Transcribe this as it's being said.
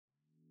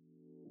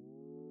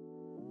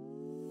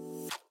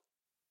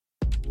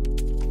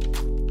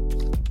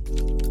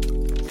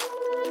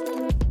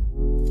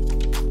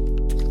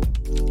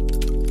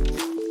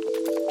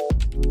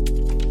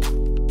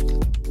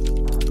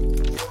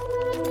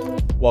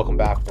Welcome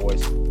back,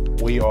 boys.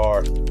 We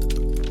are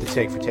the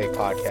Take for Take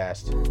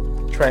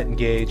podcast. Trent and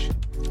Gage,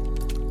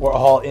 we're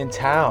all in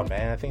town,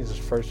 man. I think this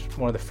is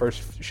one of the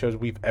first shows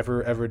we've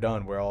ever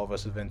done where all of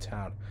us have been in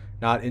town.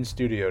 Not in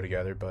studio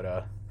together,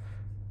 but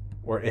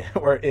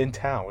we're in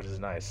town, which is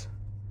nice.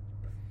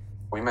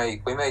 We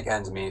make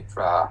ends meet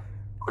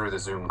through the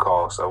Zoom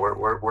call, so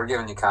we're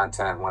giving you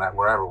content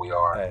wherever we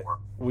are. Hey,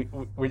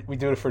 we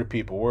do it for the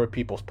people. We're a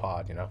people's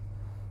pod, you know.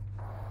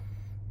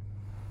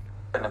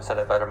 Couldn't have said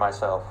it better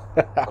myself.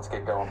 Let's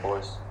get going,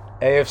 boys.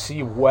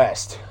 AFC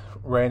West,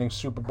 reigning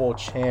Super Bowl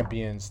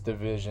champions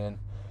division,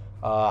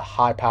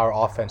 high power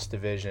offense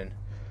division.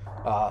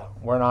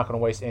 We're not going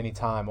to waste any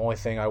time. Only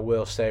thing I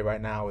will say right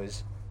now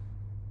is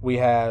we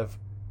have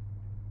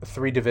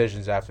 3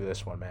 divisions after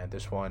this one, man.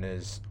 This one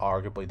is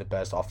arguably the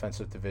best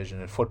offensive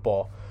division in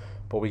football,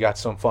 but we got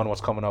some fun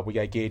ones coming up. We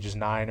got Gage's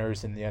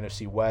Niners in the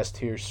NFC West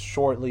here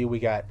shortly. We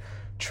got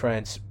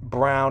Trent's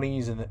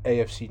Brownies in the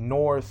AFC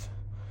North.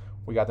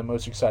 We got the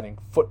most exciting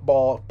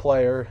football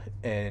player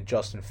in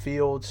Justin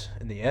Fields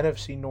in the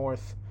NFC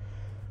North.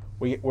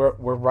 We're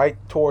right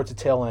towards the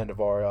tail end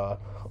of our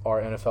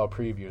NFL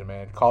previews,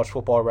 man. College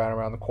football right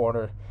around the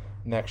corner.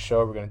 Next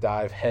show, we're going to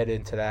dive head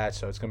into that,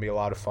 so it's going to be a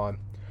lot of fun.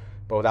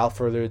 But without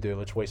further ado,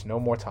 let's waste no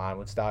more time.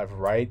 Let's dive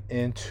right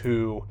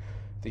into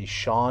the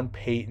Sean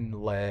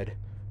Payton-led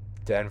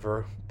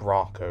Denver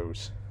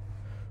Broncos.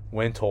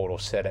 Win total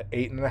set at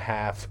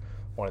 8.5.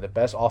 One of the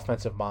best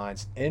offensive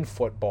minds in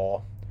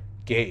football.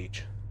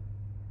 Gage,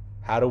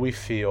 how do we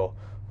feel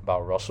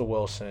about Russell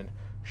Wilson,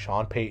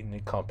 Sean Payton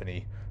and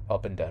company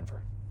up in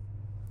Denver?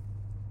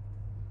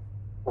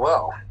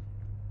 Well,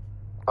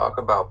 talk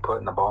about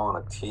putting the ball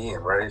on a tee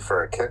and ready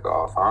for a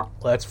kickoff, huh?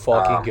 Let's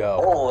fucking go.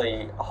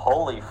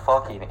 Holy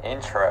fucking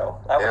intro.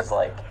 That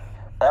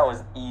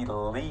was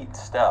elite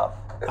stuff.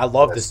 I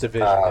love this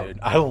division, dude.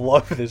 I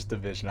love this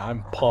division.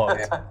 I'm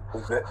pumped.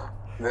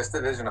 This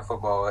division of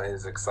football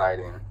is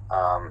exciting.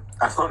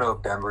 I don't know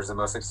if Denver's the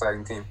most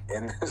exciting team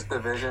in this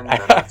division.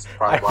 That's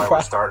probably why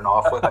we're starting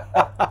off with it.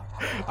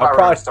 We're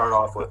going to start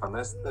off with them.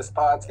 This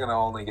pod's going to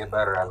only get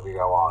better as we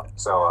go on.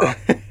 So,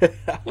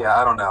 yeah,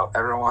 I don't know.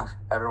 Everyone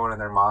and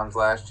their moms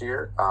last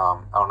year,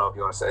 I don't know if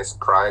you want to say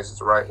surprise is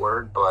the right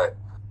word, but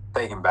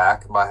taken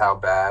back by how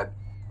bad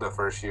the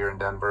first year in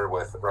Denver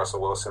with Russell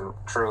Wilson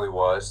truly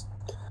was.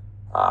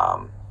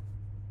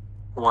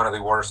 One of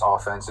the worst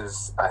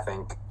offenses, I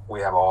think, we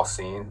have all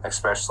seen,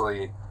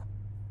 especially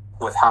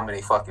with how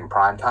many fucking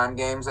primetime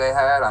games they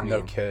had. I mean,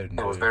 no kidding,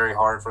 it was very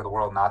hard for the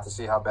world not to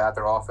see how bad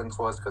their offense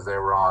was because they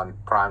were on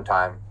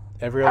primetime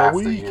every other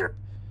week. The year.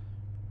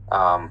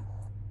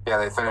 Yeah,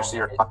 they finished the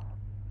year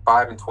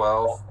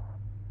 5-12,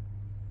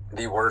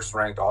 the worst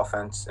ranked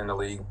offense in the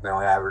league. They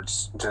only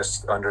averaged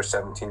just under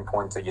 17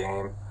 points a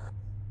game.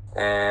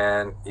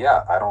 And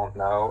yeah, I don't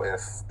know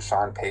if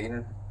Sean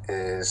Payton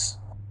is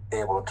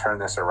able to turn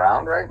this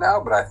around right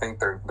now, but I think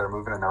they're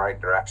moving in the right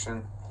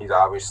direction. He's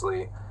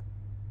obviously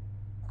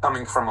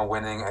coming from a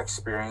winning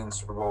experience,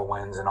 Super Bowl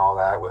wins and all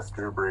that with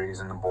Drew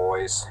Brees and the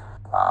boys.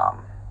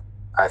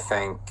 I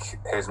think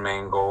his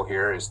main goal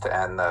here is to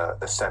end the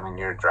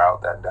 7-year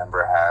drought that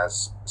Denver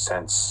has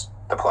since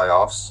the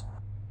playoffs.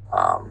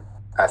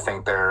 I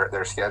think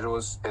their schedule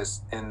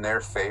is in their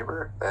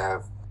favor. They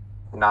have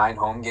 9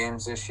 home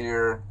games this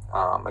year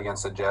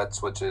against the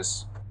Jets, which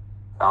is,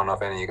 I don't know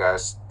if any of you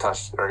guys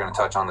are going to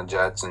touch on the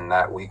Jets in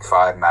that Week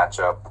 5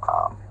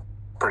 matchup.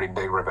 Pretty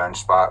big revenge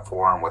spot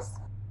for them with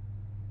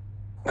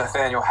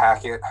Nathaniel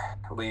Hackett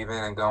leaving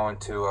and going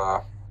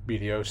to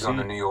BDOC. Going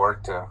to New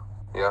York to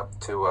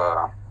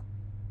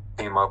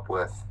team up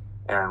with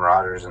Aaron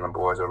Rodgers and the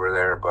boys over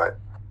there. But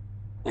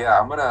yeah,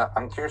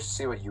 I'm curious to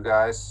see what you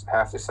guys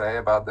have to say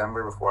about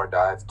Denver before I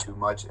dive too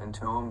much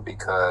into them,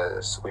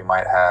 because we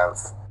might have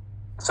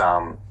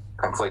some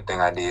conflicting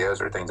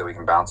ideas or things that we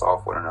can bounce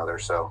off one another.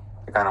 So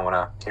I kind of want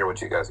to hear what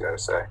you guys got to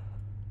say.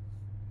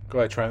 Go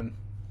ahead, Trent.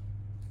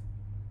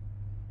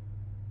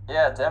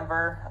 Yeah,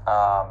 Denver.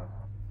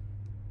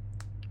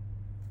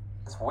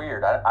 It's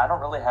weird. I don't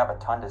really have a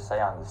ton to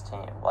say on this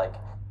team.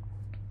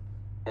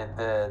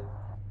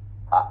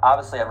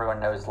 Obviously everyone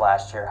knows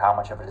last year how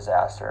much of a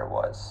disaster it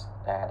was,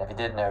 and if you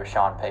didn't know,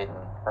 Sean Payton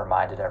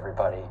reminded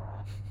everybody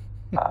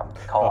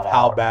calling of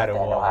how out bad it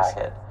Nathaniel was.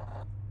 Hackett.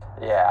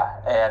 Yeah,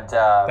 and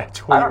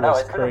I don't know.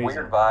 It's been a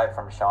weird vibe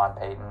from Sean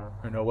Payton.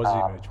 I know, was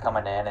he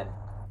coming in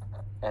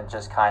and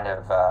just kind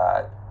of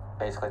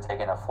basically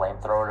taking a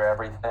flamethrower to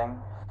everything.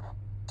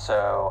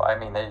 So, I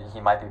mean,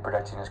 he might be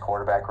protecting his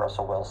quarterback,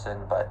 Russell Wilson,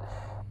 but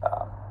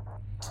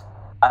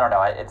I don't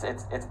know.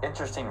 It's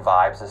interesting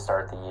vibes to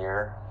start the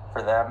year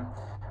for them.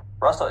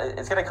 Russell,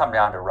 it's going to come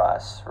down to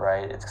Russ,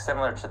 right? It's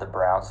similar to the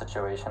Browns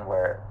situation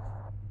where,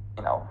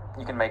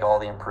 you can make all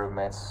the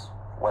improvements,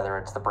 whether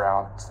it's the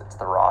Browns, it's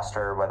the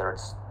roster, whether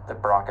it's the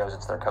Broncos,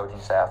 it's their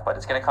coaching staff, but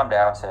it's going to come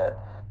down to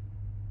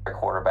a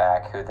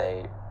quarterback who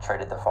they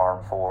traded the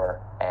farm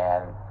for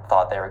and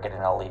thought they were getting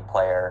an elite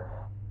player.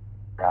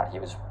 He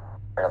was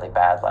fairly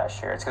bad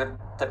last year. It's going to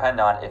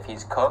depend on if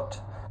he's cooked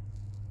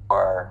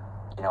or,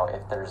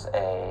 if there's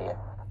a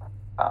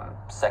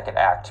second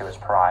act to his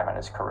prime in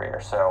his career.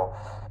 So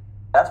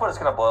that's what it's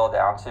going to boil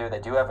down to. They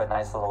do have a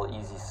nice little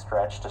easy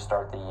stretch to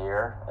start the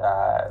year.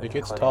 It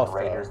gets including tough, the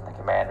Raiders though. and the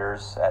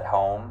Commanders at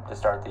home to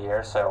start the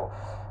year. So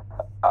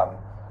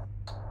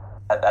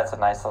that's a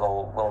nice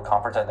little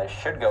conference, and they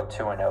should go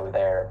 2-0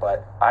 there.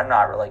 But I'm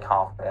not really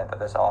confident that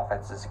this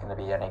offense is going to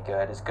be any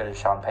good as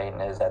Sean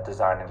Payton is at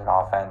designing an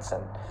offense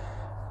and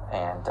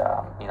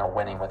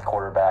winning with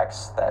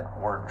quarterbacks that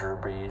weren't Drew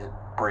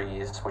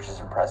Brees, which is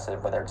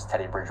impressive, whether it's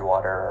Teddy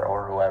Bridgewater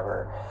or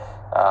whoever.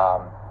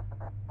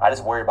 I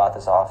just worry about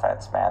this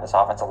offense, man. This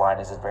offensive line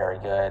isn't very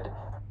good.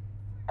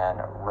 And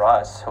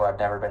Russ, who I've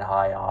never been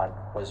high on,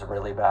 was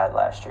really bad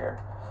last year.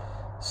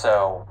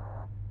 So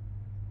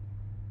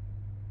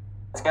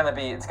it's gonna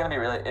be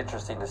really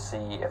interesting to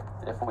see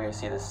if we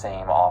see the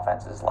same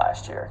offense as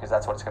last year, because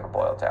that's what it's gonna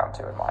boil down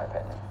to, in my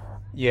opinion.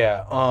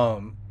 Yeah,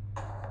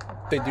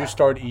 they do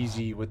start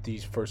easy with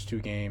these first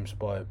two games,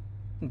 but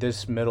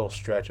this middle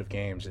stretch of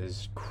games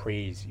is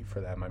crazy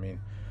for them. I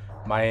mean,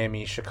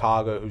 Miami,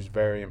 Chicago, who's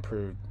very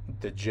improved,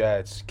 the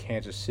Jets,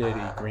 Kansas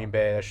City, Green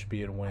Bay, that should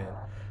be a win.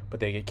 But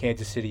they get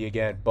Kansas City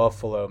again,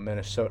 Buffalo,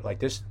 Minnesota. Like,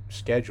 this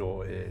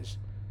schedule is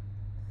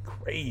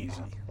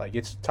crazy. Like,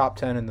 it's top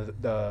 10 in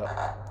the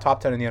top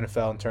 10 in the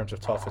NFL in terms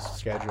of toughest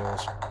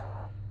schedules.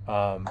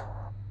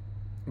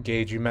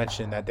 Gage, you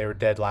mentioned that they were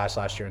dead last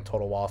year in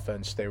total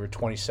offense. They were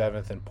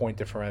 27th in point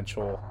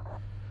differential.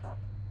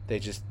 They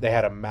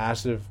had a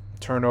massive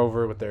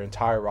turnover with their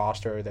entire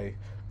roster. They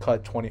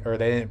cut they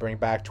didn't bring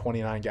back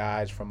 29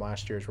 guys from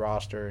last year's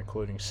roster,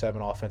 including 7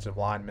 offensive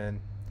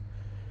linemen.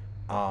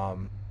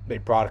 They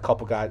brought a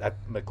couple guys.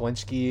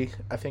 McGlinskey,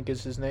 I think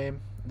is his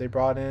name. They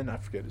brought in. I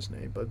forget his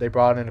name, but they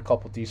brought in a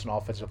couple decent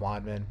offensive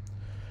linemen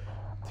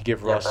to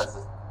give Russ. That's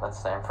the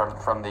same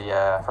from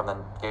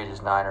the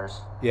Gage's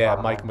Niners. Yeah,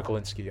 Mike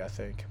McGlinskey, I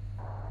think.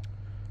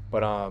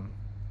 But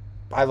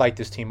I like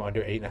this team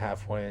under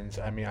 8.5 wins.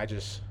 I mean, I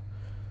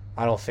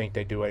don't think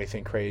they do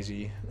anything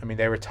crazy. I mean,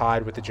 they were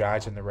tied with the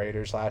Giants and the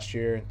Raiders last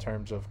year in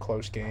terms of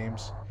close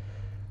games,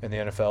 and the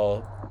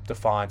NFL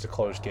defines a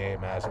close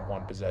game as a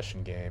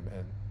one-possession game,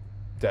 and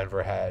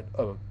Denver had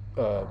a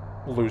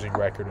losing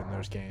record in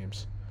those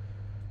games.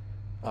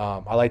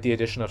 I like the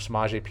addition of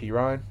Samaje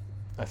Perine.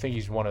 I think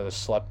he's one of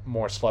the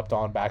more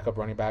slept-on backup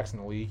running backs in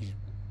the league. He's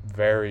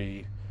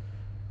very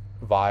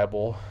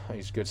viable.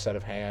 He's a good set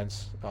of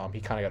hands.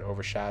 He kind of got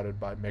overshadowed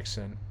by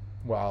Mixon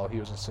while he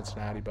was in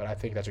Cincinnati, but I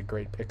think that's a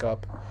great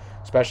pickup,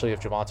 especially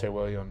if Javonte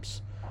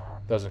Williams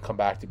doesn't come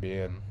back to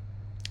being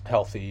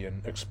healthy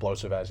and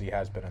explosive as he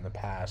has been in the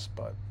past.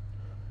 But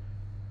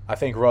I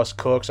think Russ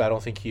cooks. I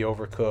don't think he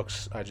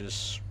overcooks. I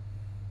just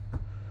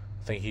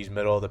think he's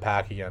middle of the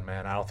pack again,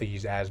 man. I don't think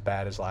he's as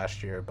bad as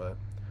last year, but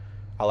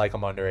I like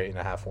him under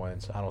 8.5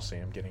 wins. I don't see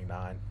him getting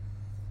 9.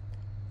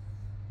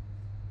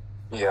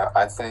 Yeah,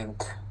 I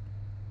think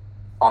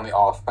on the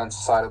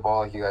offensive side of the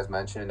ball, like you guys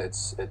mentioned,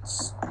 it's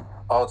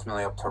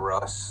ultimately up to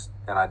Russ,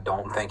 and I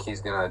don't think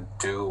he's going to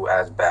do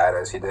as bad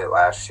as he did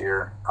last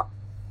year. I'm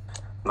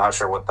not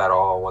sure what that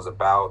all was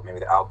about. Maybe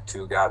the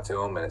altitude got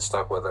to him and it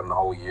stuck with him the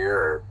whole year,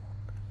 or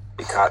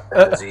he caught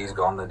the disease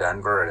going to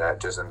Denver, and that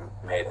just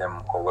made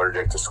him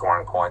allergic to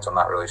scoring points. I'm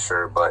not really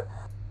sure, but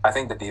I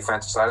think the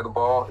defensive side of the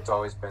ball, it's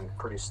always been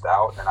pretty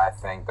stout, and I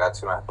think that's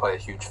going to play a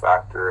huge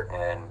factor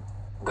in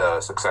the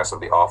success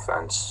of the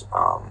offense.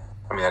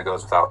 I mean, that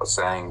goes without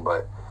saying,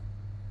 but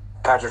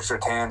Patrick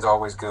Surtain's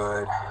always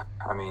good.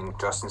 I mean,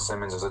 Justin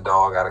Simmons is a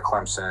dog out of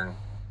Clemson.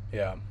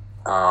 Yeah.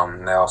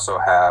 They also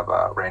have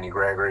Randy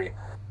Gregory,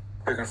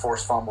 who can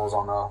force fumbles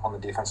on the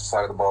defensive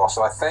side of the ball.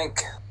 So I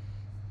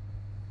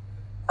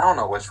don't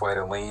know which way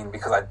to lean,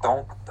 because I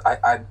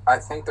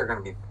think they're going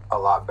to be a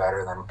lot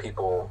better than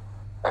people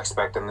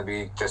expect them to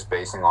be, just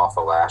basing off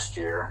of last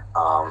year.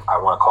 I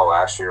want to call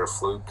last year a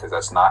fluke, because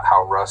that's not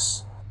how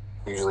Russ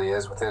usually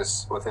is with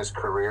his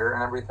career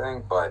and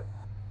everything. But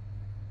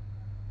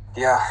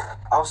yeah,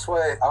 I'll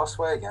sway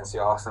against the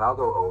Austin. I'll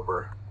go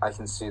over. I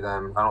don't see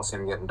them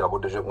getting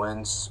double-digit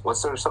wins.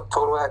 What's their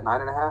total at?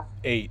 9.5?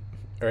 8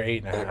 or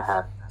 8.5.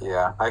 8.5.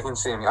 Yeah, I can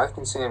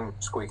see him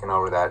squeaking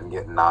over that and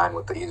getting 9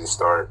 with the easy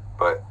start.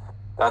 But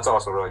that's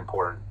also really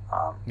important.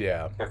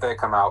 Yeah. If they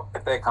come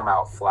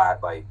out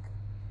flat, like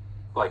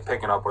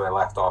picking up where they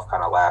left off,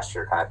 kind of last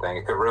year, kind of thing,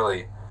 it could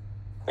really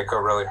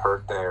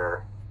hurt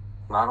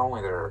not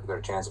only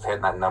their chance of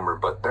hitting that number,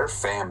 but their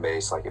fan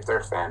base. Like, if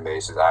their fan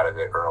base is out of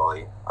it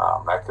early,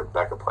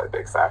 that could play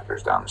big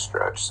factors down the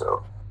stretch.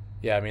 So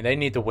yeah, I mean, they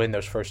need to win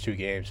those first 2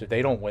 games. If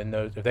they don't win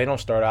those, if they don't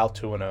start out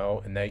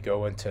 2-0 and they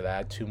go into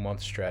that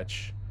 2-month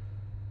stretch,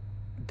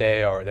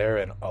 they're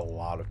in a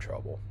lot of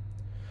trouble.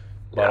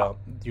 But yeah.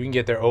 You can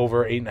get their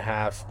over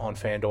 8.5 on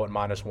FanDuel at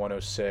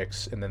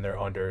 -106, and then their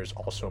under is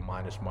also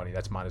minus money.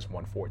 That's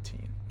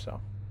 -114.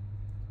 So.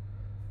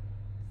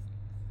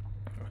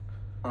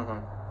 Mm-hmm.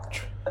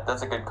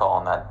 That's a good call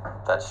on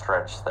that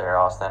stretch there,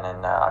 Austin,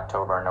 in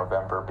October and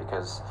November,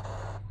 because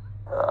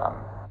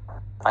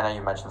I know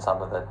you mentioned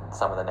some of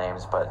the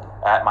names, but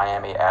at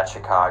Miami, at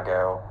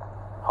Chicago,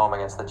 home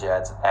against the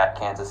Jets, at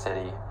Kansas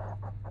City,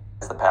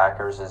 The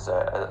Packers is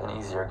an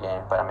easier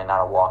game, but I mean,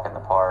 not a walk in the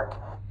park.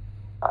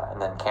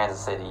 And then Kansas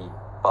City,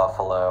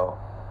 Buffalo,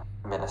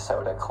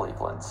 Minnesota,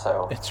 Cleveland.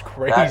 So it's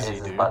crazy, that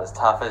is dude. about as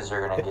tough as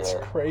you're going to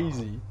get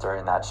crazy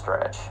during that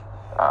stretch.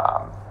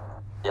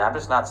 Yeah, I'm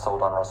just not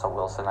sold on Russell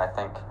Wilson. I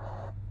think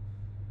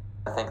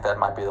that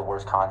might be the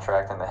worst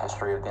contract in the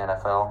history of the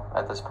NFL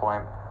at this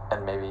point.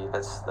 And maybe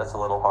that's a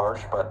little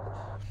harsh, but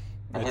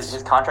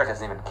his contract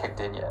hasn't even kicked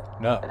in yet.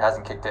 No. It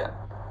hasn't kicked in.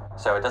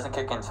 So it doesn't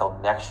kick in until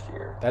next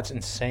year. That's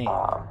insane.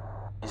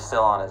 He's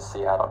still on his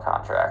Seattle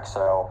contract.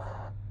 So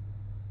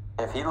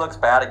if he looks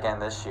bad again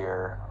this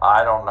year,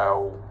 I don't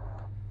know.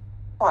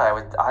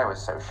 Well, I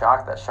was so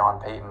shocked that Sean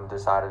Payton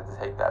decided to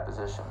take that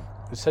position.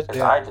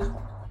 I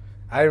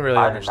didn't really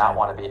I understand. did not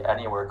want to be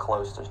anywhere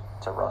close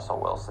to Russell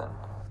Wilson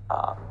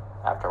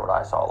after what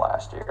I saw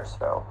last year.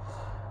 So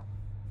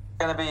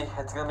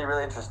it's gonna be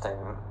really interesting.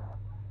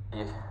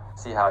 You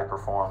see how he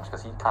performs,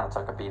 because he kind of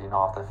took a beating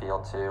off the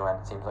field too, and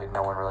it seems like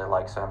no one really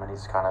likes him, and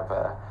he's kind of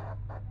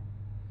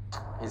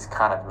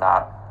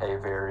not a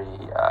very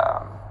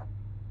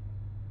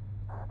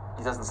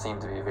he doesn't seem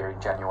to be a very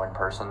genuine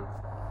person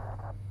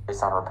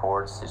based on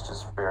reports. He's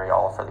just very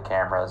all for the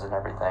cameras and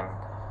everything.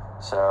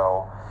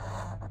 So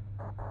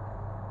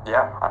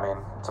yeah, I mean,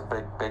 it's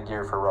a big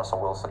year for Russell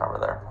Wilson over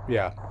there.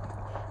 Yeah.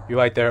 You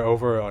like their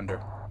over or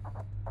under?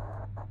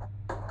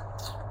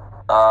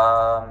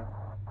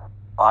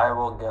 I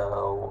will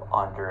go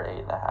under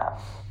 8.5.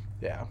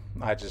 Yeah,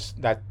 I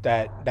just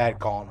that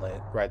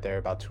gauntlet right there,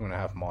 about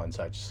 2.5 months.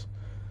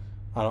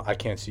 I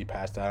can't see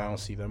past that. I don't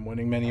see them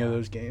winning many of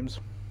those games.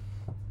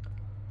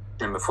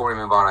 And before we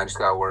move on, I just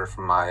got word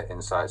from my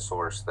inside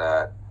source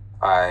that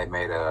I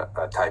made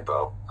a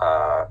typo.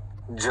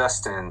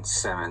 Justin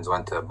Simmons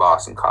went to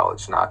Boston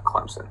College, not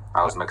Clemson.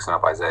 I was mixing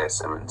up Isaiah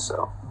Simmons.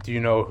 So do you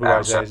know who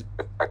Isaiah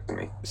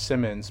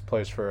Simmons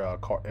plays for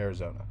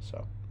Arizona?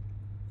 So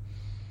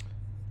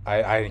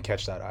I didn't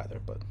catch that either,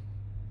 but.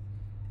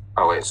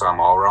 Oh wait, so I'm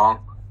all wrong?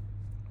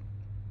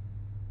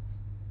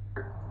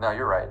 No,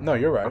 you're right. No,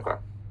 you're right. Okay.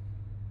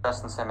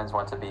 Justin Simmons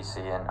went to BC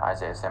and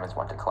Isaiah Simmons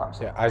went to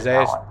Clemson. Yeah,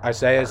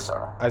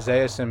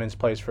 Isaiah Simmons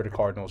plays for the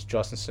Cardinals.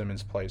 Justin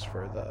Simmons plays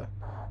for the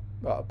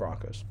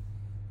Broncos.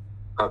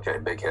 Okay,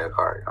 big head.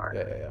 All right.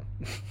 Yeah.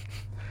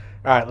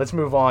 All right, let's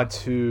move on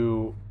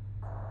to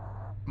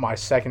my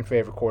second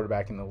favorite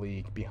quarterback in the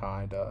league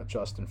behind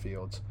Justin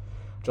Fields.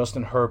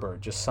 Justin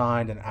Herbert just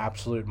signed an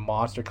absolute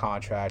monster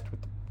contract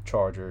with the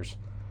Chargers.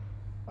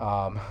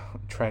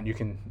 Trent,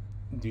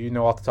 do you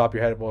know off the top of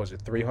your head, what was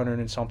it, 300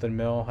 and something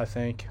mil, I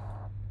think?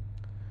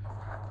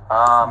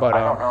 I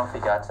don't know if he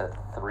got to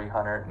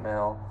 300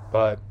 mil.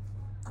 But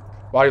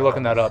while you're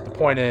looking that up, the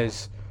point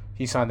is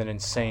he signed an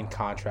insane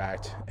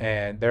contract,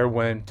 and their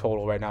win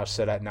total right now is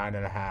set at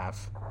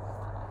 9.5.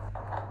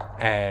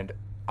 And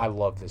I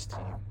love this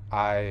team.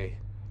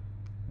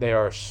 They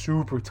are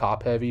super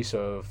top heavy,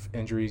 so if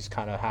injuries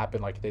kind of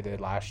happen like they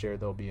did last year,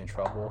 they'll be in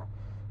trouble.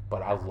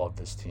 But I love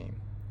this team.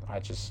 I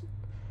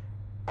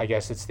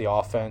guess it's the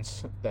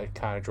offense that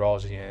kind of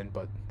draws you in,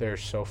 but they're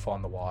so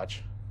fun to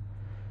watch.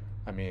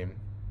 I mean,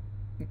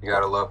 you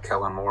gotta love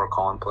Kellen Moore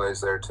calling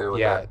plays there too.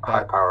 With that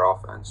high power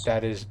offense.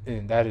 That is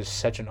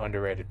such an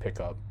underrated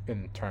pickup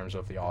in terms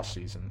of the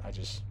offseason.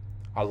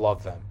 I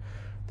love them.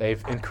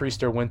 They've increased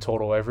their win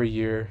total every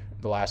year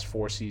the last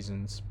 4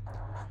 seasons.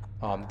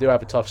 They do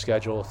have a tough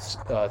schedule,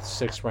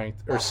 sixth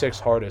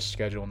hardest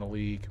schedule in the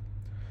league.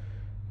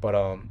 But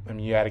I mean,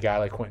 you had a guy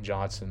like Quentin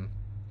Johnson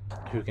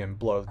who can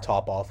blow the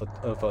top off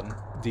of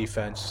a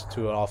defense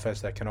to an offense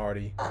that can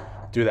already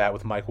do that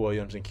with Mike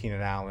Williams and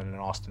Keenan Allen and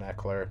Austin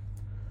Eckler.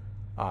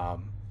 I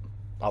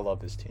love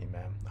this team,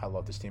 man. I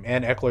love this team.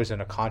 And Eckler's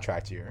in a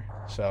contract year,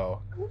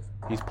 so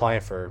he's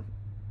playing for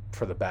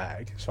the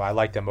bag. So I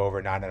like them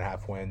over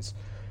 9.5 wins.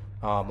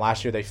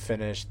 Last year they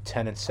finished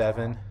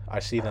 10-7. I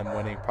see them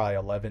winning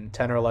probably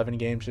 10 or 11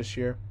 games this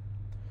year.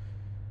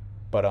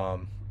 But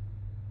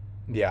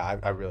yeah,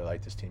 I really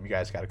like this team. You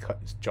guys got to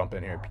jump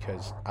in here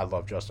because I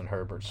love Justin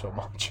Herbert so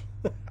much.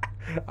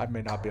 I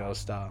may not be able to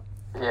stop.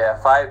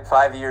 Yeah,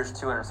 5 years,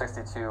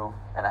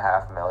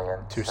 $262.5 million.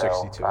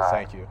 262. So,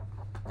 thank you.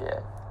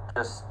 Yeah,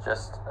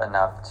 just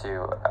enough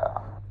to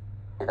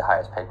be the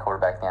highest paid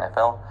quarterback in the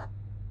NFL.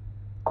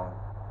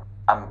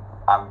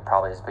 I'm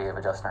probably as big of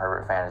a Justin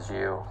Herbert fan as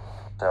you,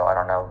 so I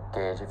don't know,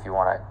 Gage, if you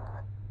want to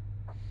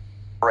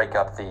break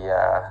up the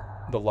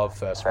love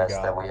fest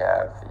that we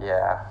have.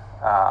 Yeah,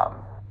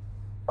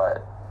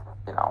 but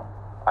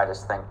I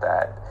just think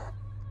that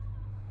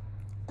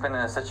he's been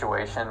in a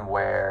situation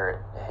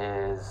where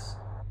he's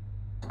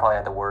probably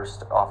had the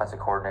worst offensive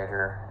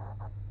coordinator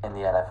in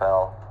the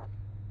NFL.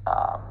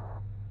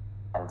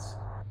 And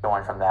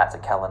going from that to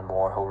Kellen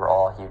Moore, who we're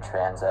all huge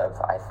fans of,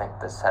 I think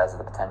this has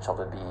the potential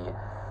to be,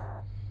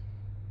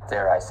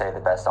 dare I say, the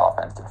best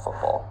offense in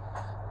football.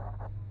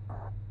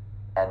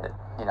 And,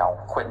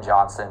 Quentin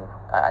Johnson,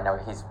 I know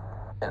he's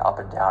been up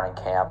and down in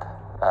camp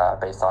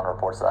based on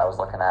reports that I was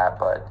looking at,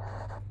 but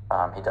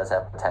he does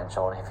have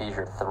potential. And if he's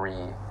your 3,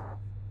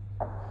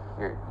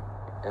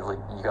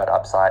 you got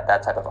upside,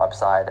 that type of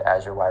upside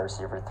as your wide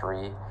receiver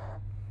 3.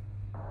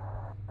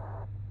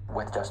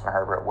 with Justin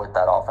Herbert, with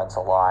that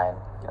offensive line,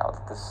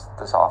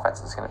 this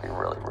offense is going to be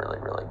really, really,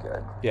 really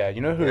good. Yeah,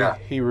 you know who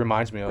he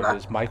reminds me of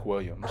is Mike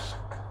Williams.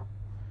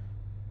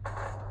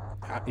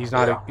 He's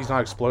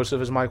not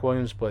explosive as Mike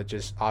Williams, but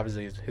just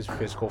obviously his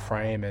physical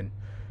frame, and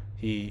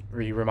he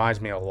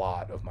reminds me a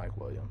lot of Mike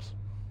Williams.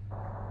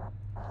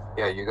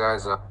 Yeah, you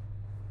guys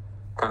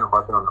kind of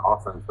working on the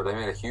offense, but they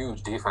made a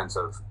huge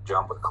defensive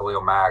jump with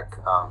Khalil Mack,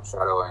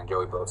 Shadow, and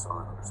Joey Bosa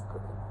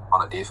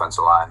on the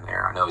defensive line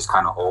there. I know he's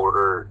kind of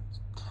older,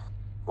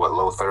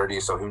 low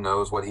 30s, so who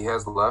knows what he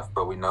has left,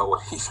 but we know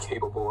what he's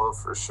capable of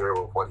for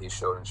sure with what he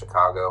showed in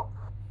Chicago.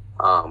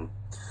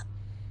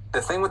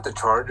 The thing with the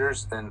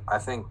Chargers, and I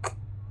think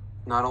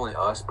not only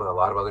us, but a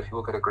lot of other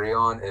people could agree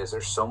on, is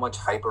there's so much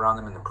hype around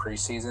them in the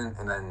preseason,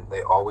 and then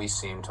they always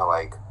seem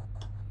to,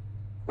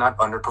 not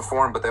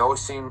underperform, but they always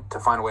seem to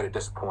find a way to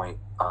disappoint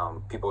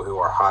people who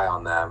are high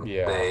on them.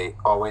 Yeah. They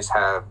always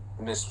have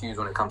miscues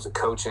when it comes to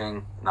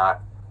coaching.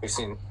 We've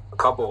seen a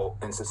couple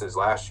instances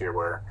last year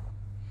where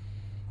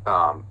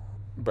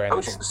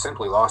coaching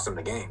simply lost them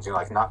the games.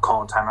 Not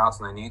calling timeouts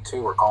when they need to,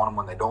 or calling them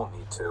when they don't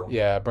need to.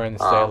 Yeah, Brandon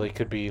Staley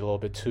could be a little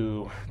bit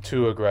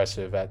too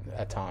aggressive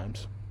at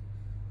times.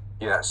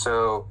 Yeah,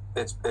 so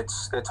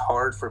it's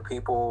hard for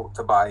people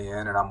to buy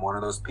in, and I'm one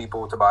of those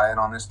people to buy in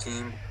on this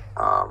team.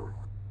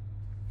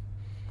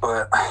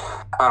 But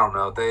I don't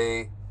know.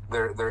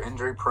 They're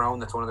injury prone.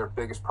 That's one of their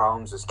biggest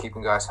problems, is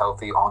keeping guys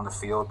healthy on the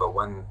field. But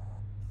when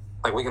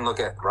we can look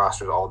at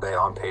rosters all day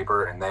on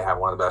paper, and they have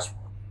one of the best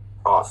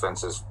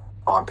offenses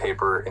on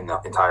paper in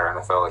the entire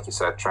NFL. Like you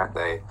said, Trent,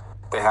 they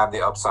have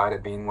the upside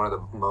of being one of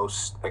the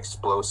most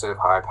explosive,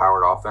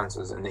 high-powered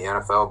offenses in the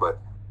NFL. But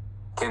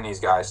can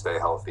these guys stay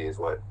healthy is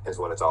what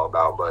it's all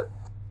about. But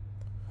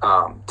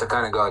to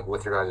kind of go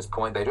with your guys'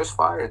 point, they just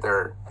fired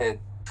their head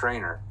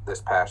trainer this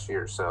past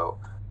year, so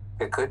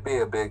it could be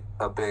a big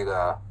upgrade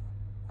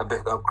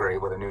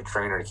with a new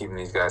trainer to keeping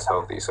these guys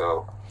healthy.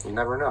 So you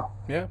never know.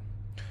 Yeah.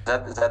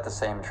 Is that the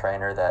same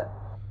trainer that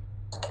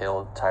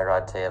killed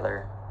Tyrod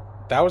Taylor?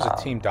 That was a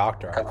team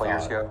doctor a couple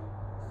years ago.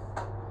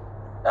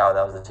 Oh,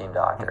 that was the team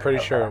doctor. I'm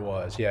pretty sure it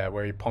was. Yeah,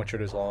 where he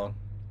punctured his lung.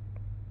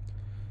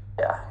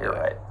 Yeah, you're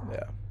right.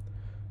 Yeah.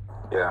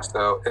 Yeah.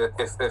 So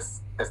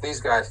if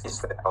these guys can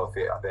stay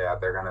healthy,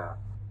 they're gonna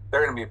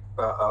be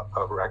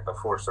a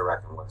force to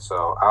reckon with.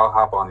 So I'll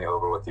hop on the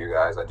over with you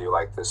guys. I do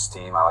like this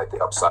team. I like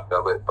the upside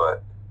of it,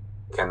 but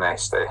can they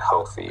stay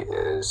healthy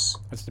that's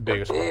the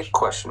biggest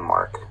question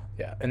mark.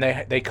 Yeah, and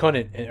they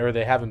couldn't, or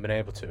they haven't been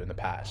able to in the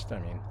past.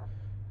 I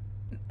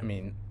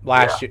mean,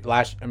 last year,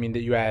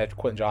 you had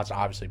Quentin Johnson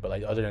obviously,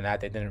 but other than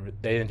that, they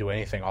didn't do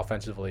anything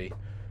offensively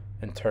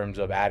in terms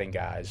of adding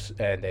guys,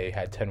 and they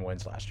had 10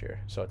 wins last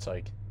year. So it's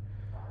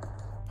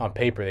on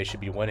paper they should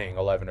be winning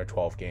 11 or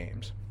 12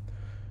 games.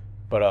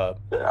 But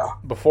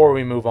before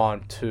we move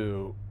on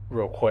to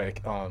real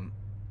quick,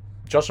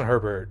 Justin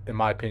Herbert, in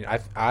my opinion,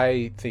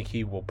 I think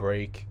he will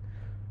break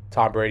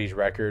Tom Brady's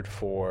record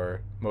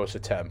for most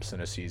attempts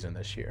in a season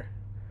this year.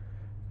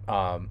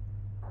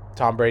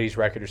 Tom Brady's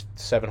record is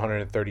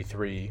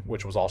 733,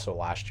 which was also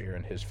last year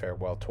in his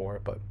farewell tour.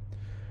 But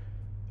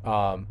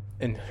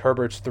in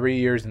Herbert's 3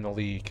 years in the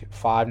league,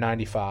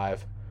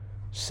 595,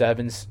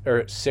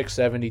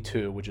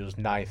 672, which is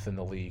ninth in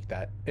the league,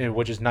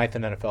 which is ninth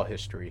in NFL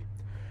history.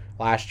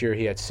 Last year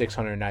he had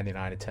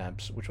 699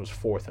 attempts, which was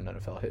fourth in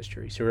NFL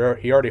history. So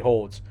he already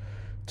holds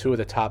two of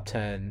the top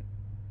 10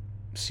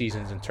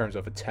 seasons in terms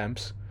of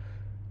attempts,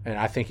 and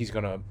I think he's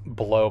going to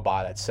blow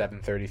by that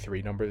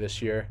 733 number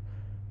this year,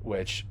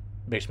 which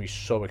makes me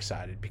so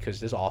excited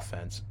because this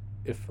offense,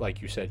 if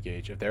like you said,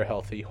 Gage, if they're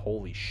healthy,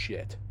 holy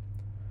shit.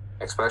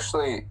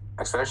 Especially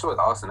with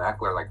Austin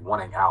Eckler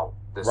wanting out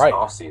this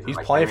offseason. He's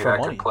playing for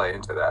money. Could play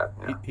into that.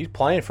 Yeah. He's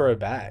playing for a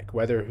bag,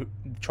 whether the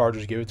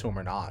Chargers give it to him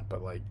or not.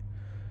 But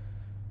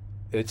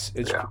it's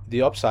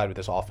the upside with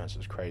this offense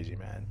is crazy,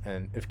 man.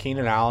 And if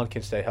Keenan Allen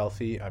can stay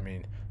healthy,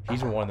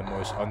 he's one of the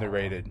most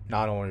underrated,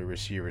 not only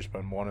receivers,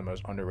 but one of the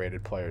most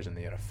underrated players in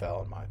the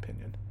NFL, in my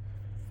opinion.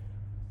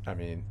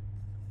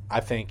 I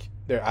think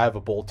I have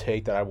a bold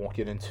take that I won't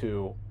get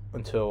into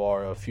until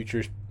our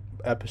futures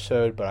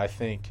episode, but I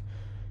think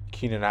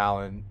Keenan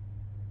Allen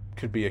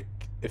could be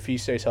if he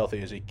stays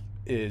healthy,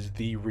 is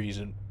the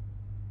reason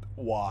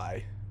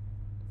why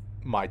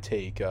my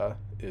take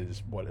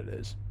is what it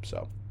is.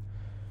 So.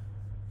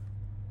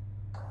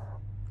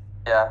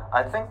 Yeah,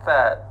 I think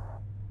that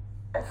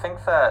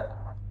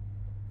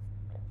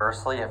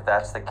firstly, if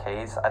that's the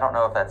case, I don't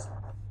know if that's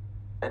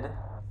good,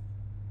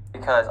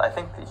 because I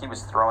think that he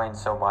was throwing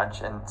so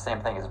much, and same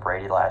thing as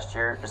Brady last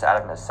year, just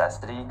out of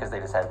necessity, because they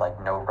just had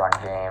no run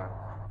game,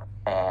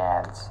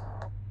 and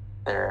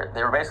they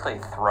were basically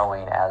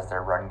throwing as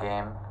their run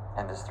game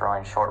and just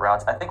throwing short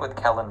routes. I think with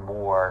Kellen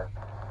Moore,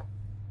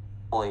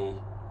 hopefully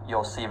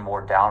you'll see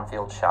more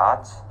downfield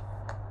shots,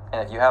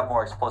 and if you have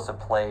more explosive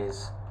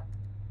plays,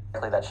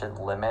 that should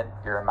limit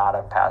your amount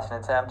of passing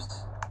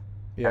attempts.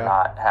 Yeah. You're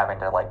not having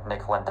to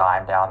nickel and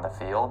dime down the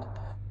field.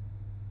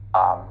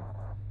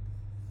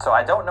 So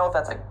I don't know if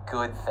that's a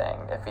good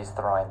thing if he's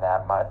throwing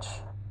that much.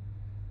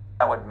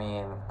 that would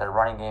mean their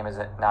running game is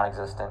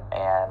non-existent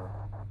and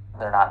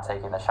they're not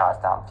taking the shots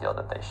downfield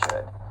that they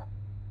should.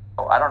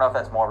 So I don't know if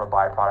that's more of a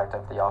byproduct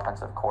of the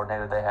offensive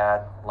coordinator they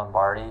had,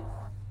 Lombardi,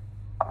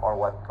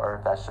 or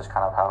if that's just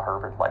kind of how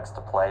Herbert likes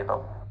to play,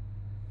 but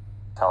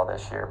tell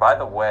this year. By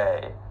the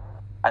way,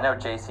 I know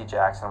J.C.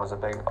 Jackson was a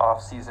big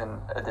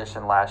off-season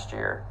addition last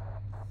year,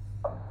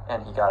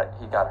 and he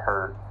got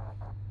hurt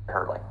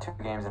like 2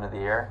 games into the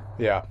year.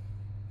 Yeah.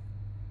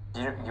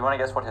 Do you want to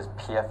guess what his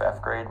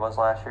PFF grade was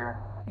last year?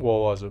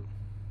 What was it?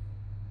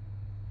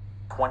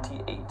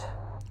 28.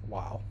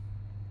 Wow.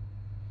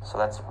 So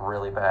that's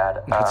really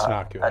bad. That's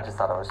not good. I just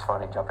thought it was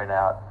funny jumping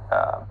out.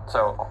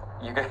 So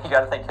you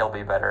got to think he'll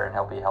be better and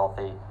he'll be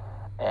healthy.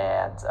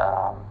 And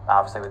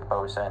obviously with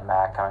Bosa and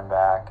Mack coming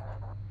back,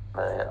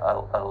 the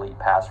elite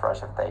pass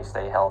rush if they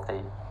stay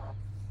healthy.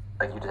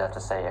 Like you just have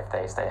to say if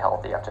they stay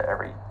healthy after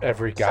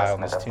every guy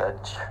on this team.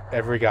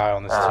 Every guy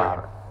on this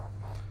team.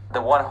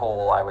 The one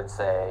hole I would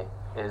say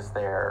is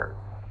their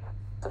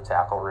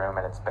tackle room,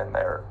 and it's been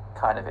their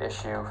kind of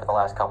issue for the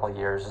last couple of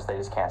years is they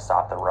just can't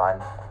stop the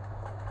run.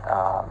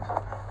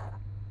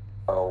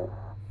 So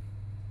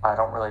I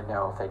don't really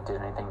know if they did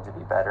anything to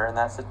be better in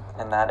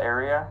that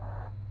area.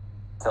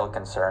 Still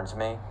concerns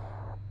me,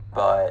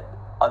 but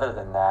other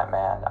than that,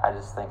 man, I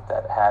just think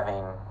that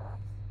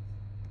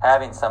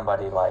having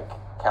somebody like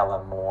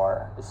Kellen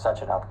Moore is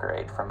such an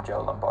upgrade from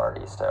Joe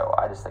Lombardi. So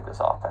I just think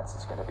this offense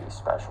is going to be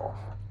special.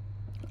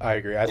 I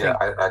agree. I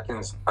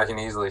can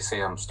easily see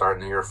them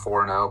starting the year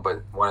 4-0.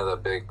 But one of the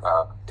big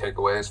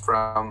takeaways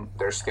from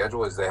their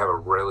schedule is they have a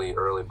really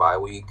early bye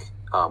week,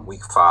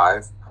 week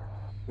 5.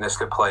 And this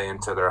could play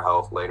into their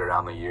health later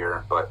down the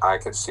year. But I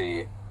could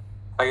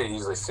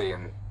easily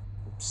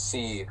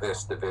see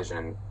this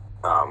division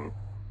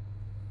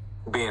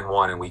being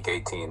won in week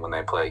 18 when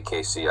they play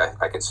KC.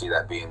 I could see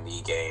that being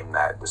the game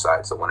that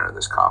decides the winner of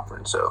this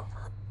conference. So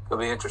it'll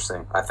be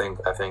interesting. I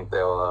think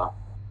they'll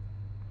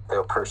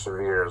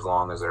persevere as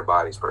long as their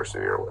bodies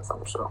persevere with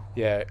them. So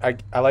yeah,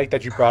 I like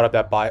that you brought up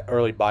that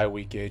early bye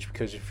week, Gage,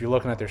 because if you're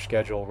looking at their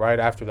schedule, right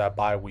after that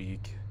bye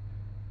week,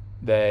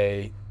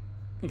 they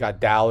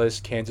got Dallas,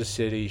 Kansas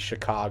City,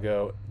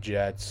 Chicago,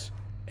 Jets,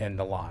 and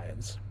the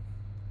Lions,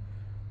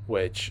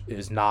 which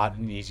is not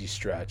an easy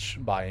stretch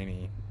by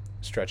any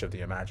stretch of the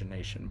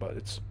imagination, but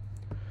it's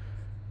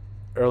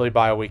early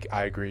bye week.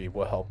 I agree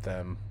could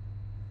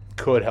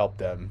help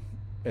them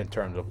in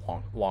terms of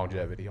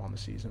longevity on the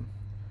season.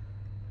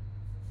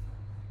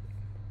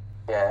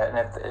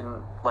 Yeah,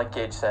 and like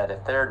Gage said,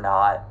 if they're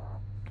not,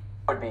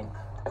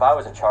 if I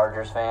was a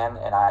Chargers fan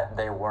and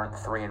they weren't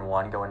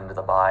 3-1 going into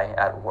the bye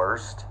at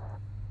worst,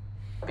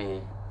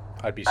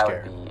 I'd be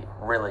scared. I would be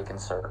really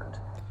concerned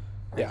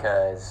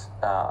because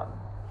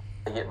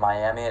they get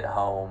Miami at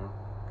home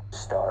to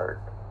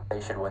start.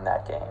 They should win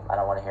that game. I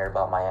don't want to hear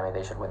about Miami.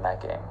 They should win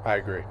that game. I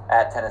agree.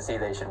 At Tennessee,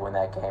 they should win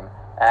that game.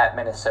 At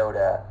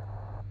Minnesota,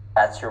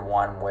 that's your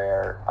one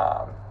where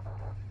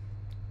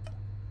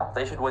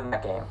they should win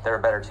that game. They're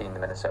a better team than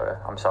Minnesota.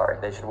 I'm sorry.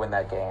 They should win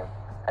that game.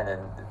 And then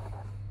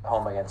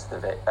home against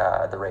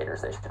the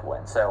Raiders, they should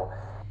win. So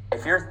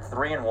if you're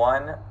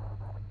 3-1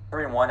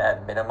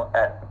 at minimum,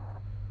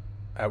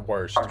 at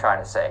worst, I'm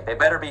trying to say they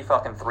better be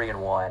fucking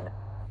 3-1,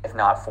 if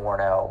not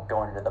 4-0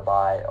 going into the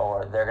bye,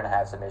 or they're gonna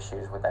have some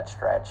issues with that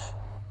stretch.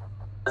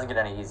 It doesn't get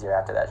any easier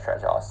after that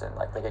stretch, Austin.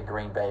 Like they get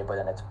Green Bay, but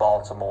then it's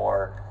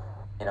Baltimore,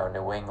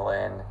 New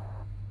England,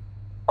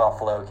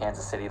 Buffalo,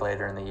 Kansas City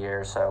later in the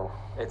year, so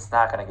it's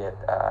not going to get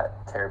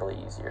terribly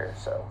easier.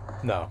 So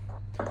no,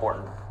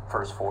 important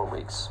first 4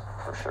 weeks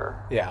for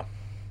sure. Yeah.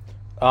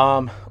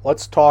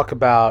 Let's talk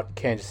about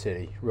Kansas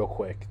City real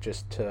quick,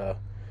 just to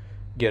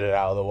get it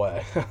out of the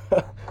way.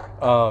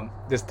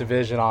 This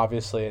division,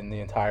 obviously, in the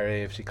entire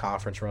AFC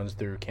conference runs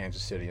through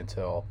Kansas City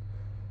until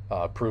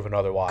proven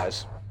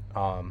otherwise.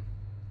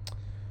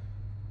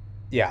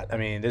 Yeah, I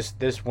mean,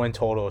 this win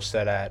total is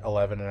set at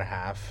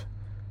 11.5.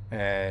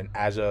 And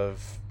as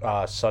of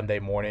Sunday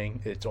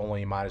morning, it's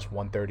only minus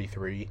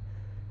 133,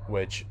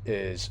 which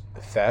is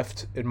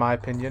theft, in my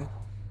opinion.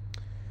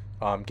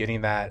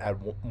 Getting that at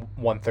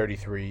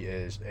 133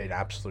 is an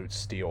absolute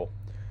steal.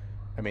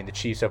 I mean, the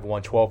Chiefs have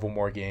won 12 or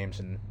more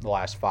games in the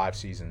last 5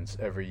 seasons.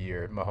 Every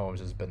year, Mahomes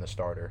has been the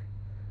starter.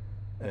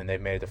 And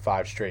they've made it to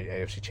 5 straight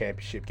AFC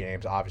championship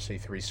games. Obviously,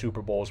 3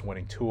 Super Bowls,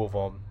 winning 2 of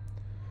them.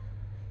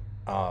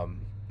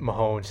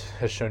 Mahomes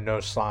has shown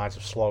no signs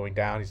of slowing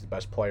down. He's the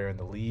best player in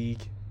the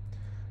league.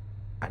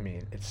 I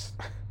mean,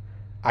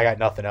 I got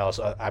nothing else.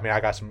 I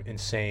got some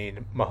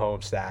insane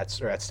Mahomes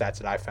stats, or stats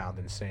that I found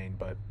insane,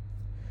 but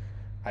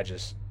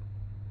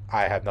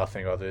I have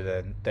nothing other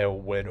than they'll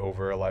win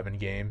over 11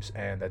 games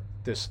and that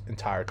this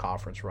entire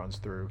conference runs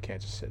through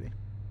Kansas City.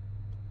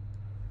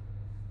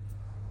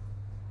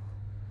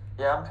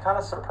 Yeah, I'm kind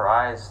of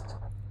surprised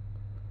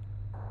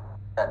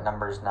that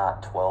number's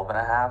not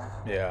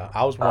 12.5. Yeah,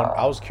 I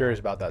was curious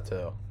about that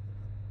too.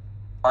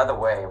 By the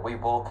way,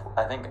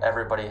 I think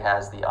everybody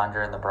has the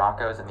under in the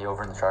Broncos and the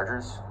over in the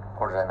Chargers,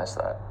 or did I miss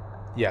that?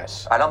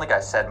 Yes. I don't think I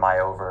said my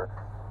over,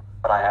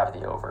 but I have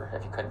the over,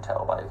 if you couldn't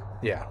tell by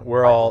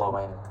we're all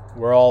glowing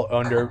We're all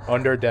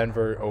under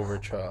Denver, over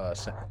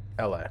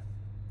LA.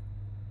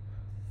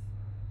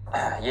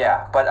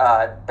 Yeah,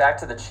 but back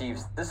to the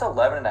Chiefs. This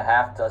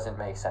 11.5 doesn't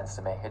make sense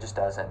to me. It just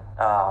doesn't.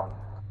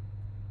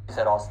 You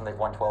said, Austin, they've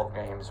won 12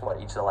 games,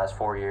 each of the last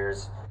 4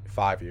 years?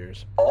 5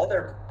 years.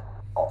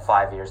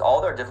 5 years.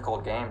 All their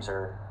difficult games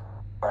are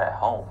at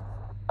home,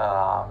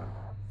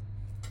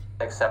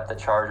 except the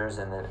Chargers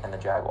and the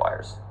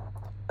Jaguars.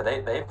 But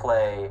they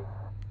play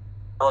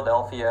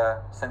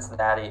Philadelphia,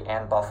 Cincinnati,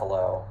 and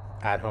Buffalo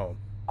at home.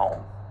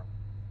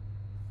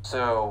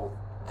 So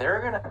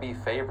they're going to be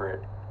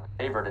favored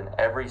in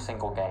every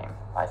single game,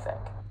 I think.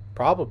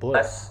 Probably.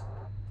 That's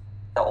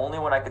the only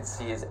one I could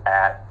see is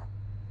at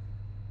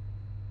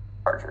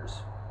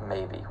Chargers.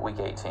 Maybe week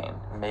 18.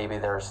 Maybe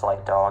they're a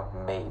slight dog.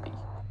 Maybe.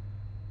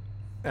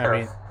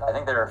 I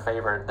think they're a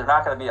favorite. They're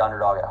not going to be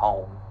underdog at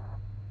home.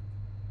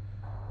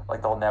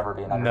 Like, they'll never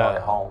be an underdog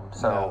at home.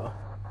 So,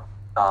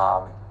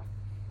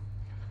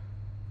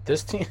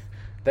 this team,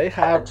 they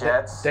have a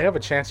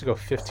chance to go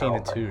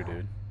 15-2,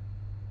 dude.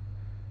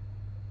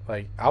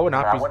 Like, I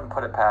wouldn't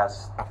put it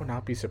past. I would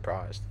not be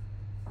surprised.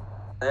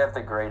 They have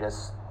the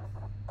greatest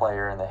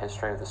player in the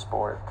history of the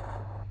sport.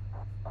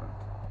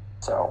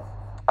 So,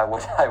 I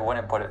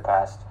wouldn't put it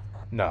past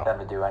them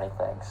to do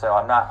anything. So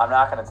I'm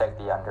not going to take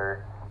the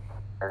under.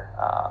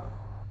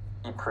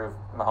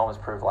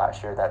 Mahomes proved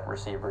last year that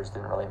receivers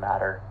didn't really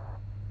matter.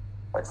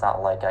 But it's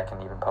not like I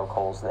can even poke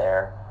holes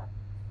there.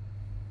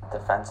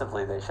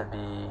 Defensively, they should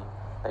be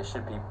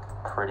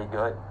pretty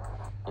good.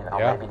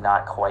 Maybe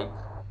not quite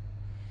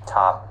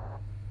top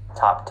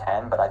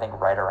 10, but I think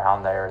right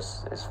around there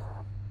is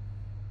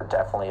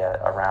definitely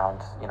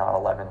around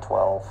 11,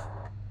 12.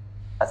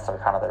 That's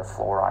kind of their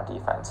floor on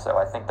defense. So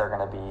I think they're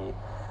going to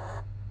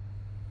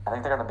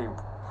be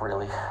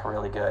really,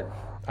 really good.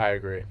 I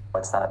agree.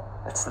 It's not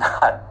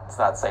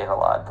saying a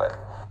lot, but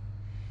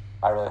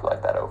I really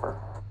like that over.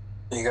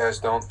 You guys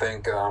don't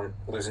think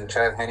losing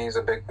Chad Henne is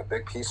a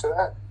big piece of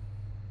that?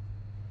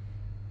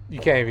 You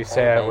can't even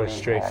say that with a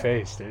straight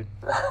face, dude.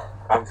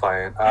 I'm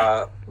playing.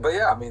 But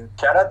yeah, I mean,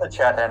 shout out to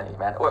Chad Henne,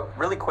 man.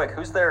 Really quick,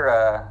 who's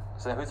their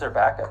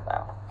backup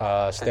now?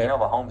 Because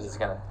Mahomes is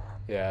gonna.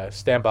 Yeah,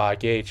 stand by,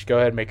 Gage. Go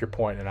ahead and make your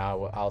point, and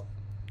I'll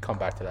come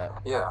back to that.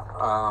 Yeah.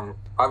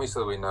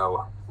 Obviously, we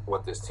know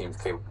what this team's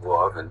capable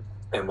of,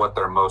 and what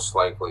they're most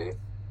likely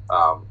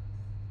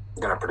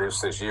going to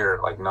produce this year,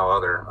 like no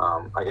other.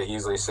 I could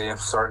easily see them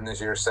starting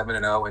this year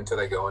 7-0 until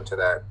they go into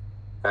that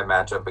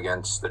matchup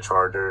against the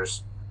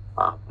Chargers.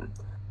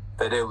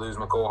 They did lose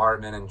McCole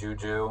Hardman and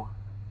Juju.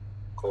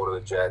 Cole to the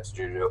Jets,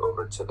 Juju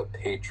over to the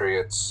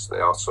Patriots. They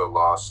also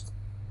lost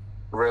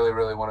really,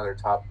 really one of their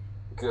top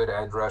good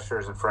edge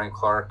rushers in Frank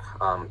Clark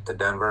to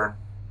Denver,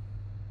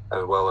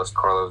 as well as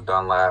Carlos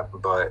Dunlap.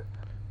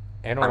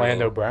 And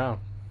Orlando Brown.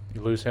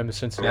 You lose him to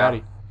Cincinnati.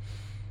 Yeah.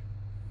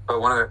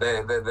 But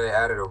they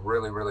added a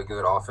really, really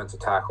good offensive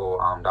tackle,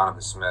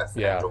 Donovan Smith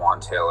and Jawan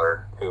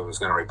Taylor, who was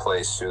going to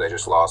replace who they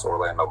just lost,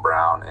 Orlando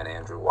Brown and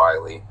Andrew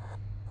Wiley.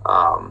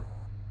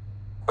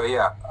 But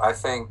yeah, I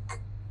think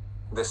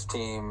this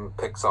team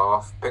picks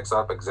up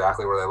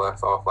exactly where they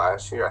left off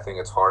last year. I think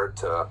it's hard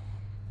to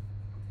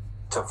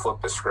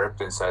flip the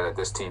script and say that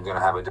this team's going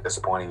to have a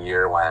disappointing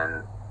year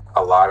when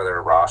a lot of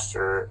their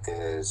roster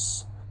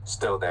is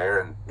still there,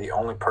 and the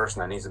only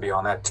person that needs to be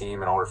on that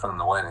team in order for them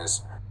to win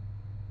is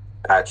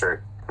Patrick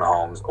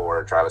Mahomes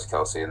or Travis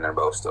Kelce, and they're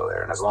both still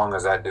there. And as long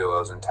as that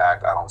duo is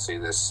intact, I don't see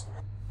this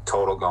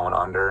total going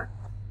under.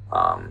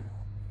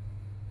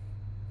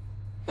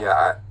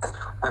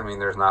 I mean,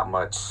 there's not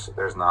much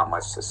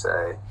to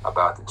say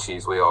about the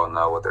Chiefs. We all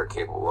know what they're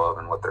capable of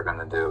and what they're going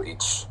to do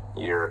each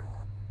year,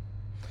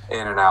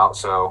 in and out.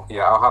 So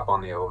yeah, I'll hop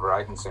on the over.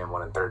 I can see them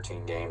winning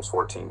 13 games,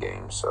 14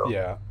 games. So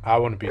yeah, I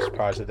wouldn't be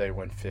surprised if they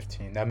win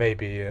 15. That may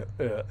be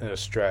a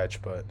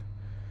stretch, but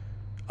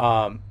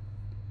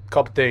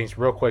couple things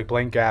real quick.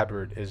 Blaine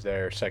Gabbert is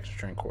their second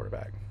string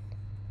quarterback.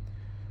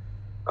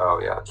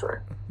 Oh yeah, that's right.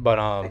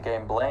 But Big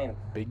game Blaine.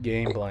 Big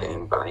game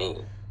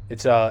Blaine.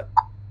 It's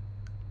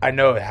I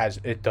know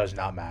it does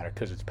not matter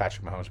because it's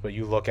Patrick Mahomes, but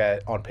you look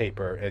at on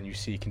paper and you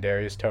see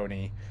Kadarius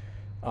Toney,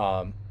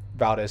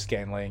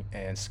 Valdez-Scantling,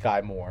 and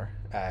Sky Moore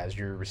as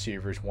your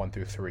receivers 1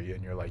 through 3,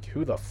 and you're like,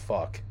 who the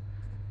fuck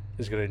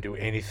is going to do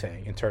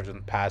anything in terms of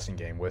the passing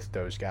game with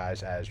those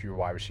guys as your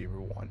wide receiver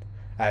 1,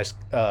 as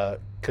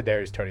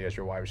Kadarius Toney as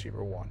your wide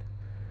receiver 1.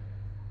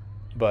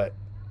 But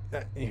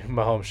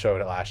Mahomes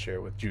showed it last year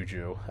with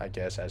Juju, I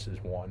guess, as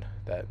his 1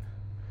 that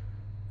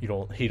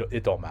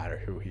it don't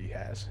matter who he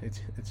has.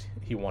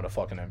 He won a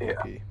fucking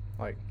MVP.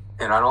 Yeah.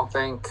 And I don't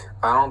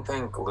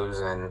think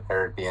losing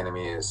Eric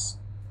Bieniemy is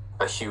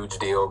a huge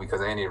deal because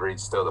Andy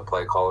Reid's still the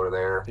play caller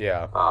there.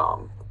 Yeah.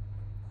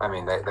 I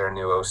mean, their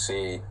new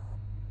OC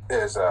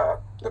is the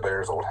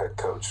Bears' old head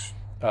coach,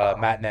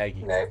 Matt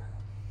Nagy.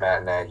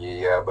 Matt Nagy,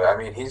 yeah. But I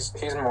mean, he's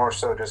more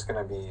so just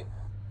going to be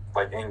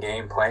like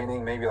in-game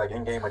planning, maybe like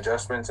in-game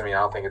adjustments. I mean, I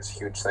don't think it's a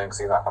huge thing because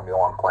he's not going to be the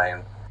one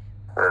playing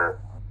or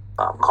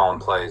calling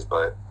plays.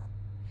 But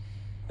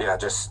Yeah,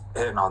 just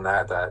hitting on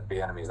that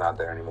Bieniemy's not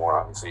there anymore.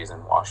 Obviously, he's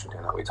in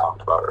Washington that we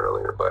talked about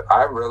earlier. But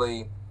I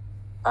really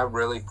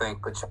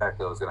think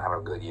Pacheco is going to have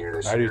a good year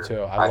this year. I do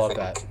too. I love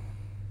that.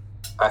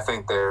 I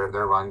think their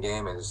run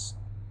game is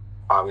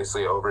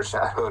obviously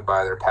overshadowed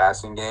by their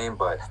passing game,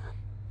 but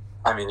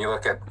I mean, you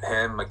look at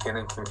him,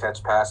 McKinnon can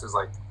catch passes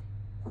like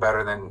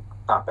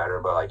not better,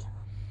 but like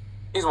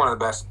he's one of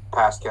the best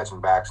pass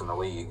catching backs in the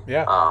league.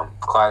 Yeah.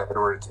 Clyde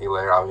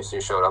Edwards-Helaire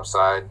obviously showed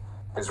upside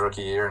his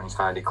rookie year, and he's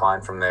kind of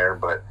declined from there.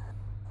 But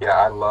yeah,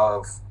 I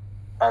love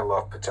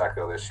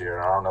Pacheco this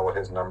year. I don't know what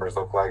his numbers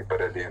look like,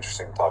 but it'd be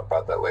interesting to talk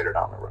about that later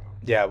down the road.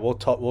 Yeah,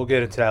 we'll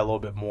get into that a little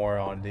bit more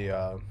on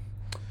the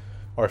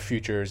our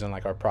futures and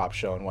like our prop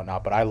show and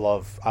whatnot. But I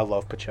love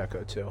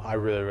Pacheco too. I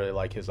really, really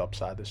like his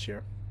upside this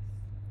year.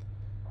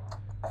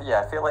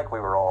 Yeah, I feel like we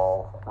were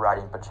all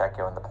riding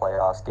Pacheco in the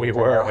playoffs. We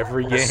were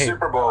every game.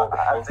 Super Bowl.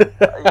 I'll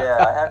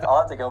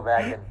have to go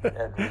back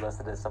and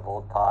re-listen to some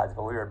old pods,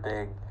 but we were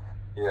big.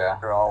 Yeah,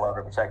 we're all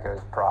over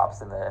Pacheco's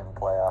props in the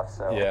playoffs.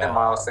 So yeah, and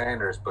Miles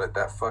Sanders, but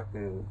that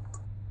fucking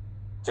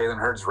Jalen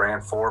Hurts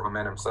ran 4 of them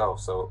in himself.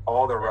 So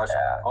all the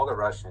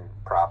rushing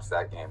props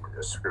that game were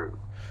just screwed.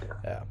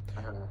 Yeah.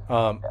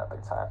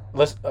 Big time.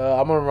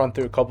 I'm gonna run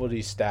through a couple of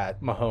these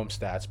Mahomes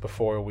stats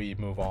before we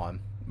move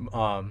on.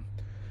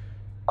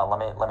 Let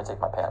me take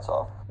my pants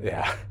off.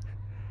 Yeah.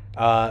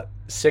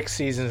 6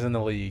 seasons in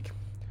the league.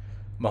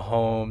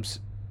 Mahomes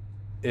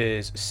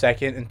is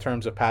second in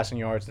terms of passing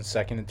yards and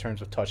second in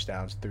terms of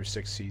touchdowns through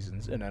 6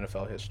 seasons in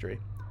NFL history.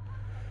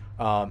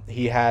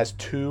 He has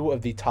 2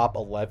 of the top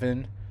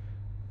 11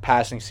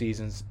 passing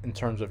seasons in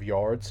terms of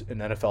yards in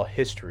NFL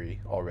history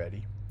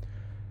already.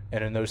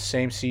 And in those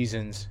same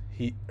seasons,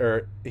 he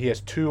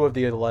has 2 of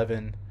the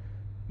 11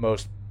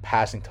 most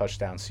passing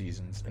touchdown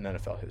seasons in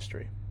NFL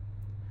history.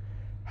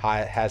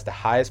 Has the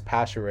highest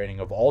passer rating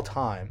of all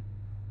time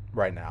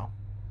right now.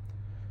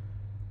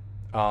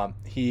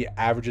 He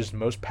averages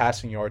most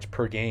passing yards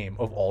per game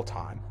of all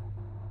time.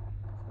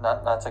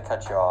 Not to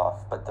cut you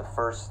off, but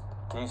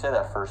can you say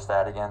that first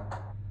stat again?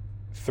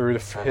 I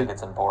think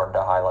it's important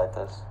to highlight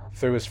this.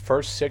 Through his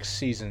first 6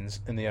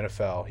 seasons in the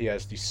NFL, he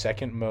has the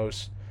second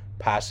most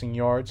passing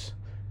yards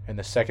and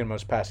the second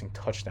most passing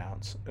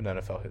touchdowns in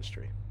NFL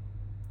history.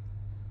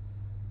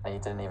 And he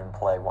didn't even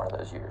play one of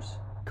those years.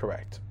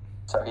 Correct.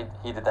 So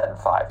he did that in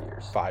 5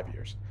 years. 5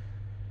 years.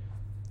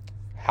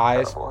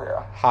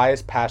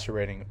 Highest passer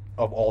rating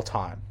of all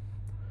time.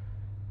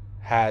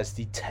 He's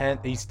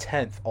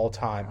 10th all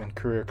time in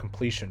career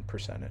completion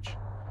percentage.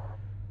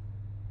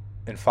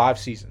 In 5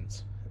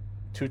 seasons.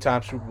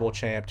 2-time Super Bowl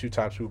champ,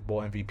 2-time Super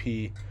Bowl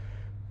MVP,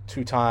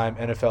 2-time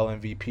NFL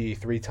MVP,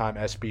 3-time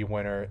SB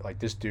winner. Like,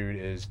 this dude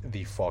is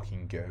the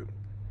fucking GOAT.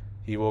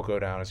 He will go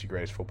down as the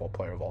greatest football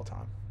player of all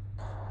time.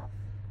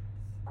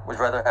 Would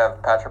you rather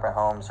have Patrick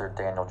Mahomes or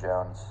Daniel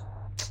Jones?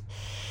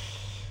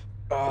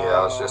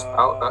 I was just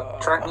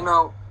Trent.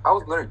 I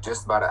was literally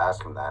just about to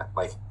ask him that.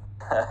 Like,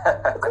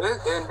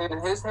 in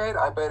his head,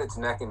 I bet it's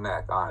neck and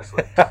neck.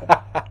 Honestly,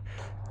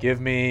 give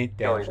me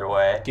Daniel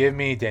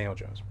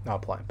Jones.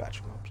 Not playing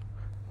Patrick Mahomes.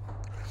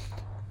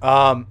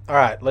 All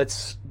right,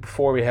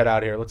 before we head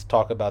out here, let's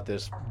talk about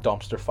this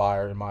dumpster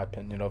fire, in my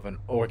opinion, of an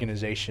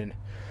organization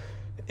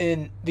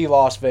in the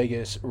Las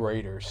Vegas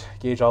Raiders.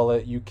 Gage, I'll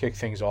let you kick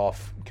things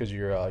off because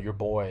your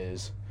boy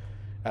is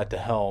at the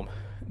helm,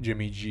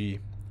 Jimmy G.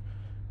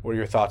 What are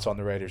your thoughts on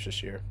the Raiders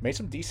this year? Made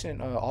some decent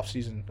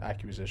offseason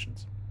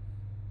acquisitions.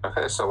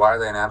 Okay, so why are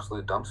they an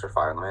absolute dumpster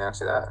fire? Let me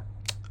ask you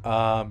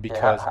that.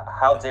 Because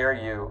how dare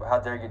you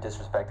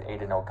disrespect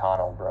Aiden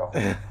O'Connell, bro?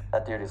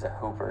 That dude is a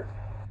hooper.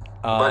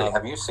 Buddy,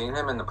 have you seen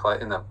him he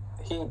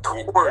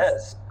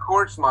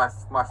torched my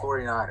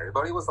 49ers,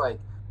 but he was like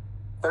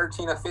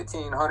 13 of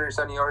 15,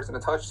 170 yards and a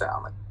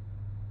touchdown. Like,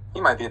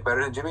 he might be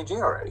better than Jimmy G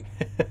already.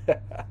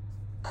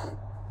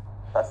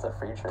 That's the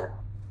future.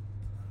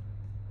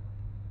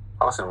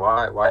 Austin,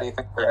 why do you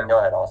think go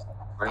ahead, Austin.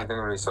 Why do you think they're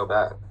going to be so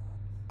bad?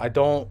 I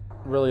don't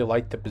really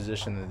like the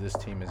position that this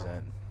team is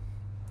in.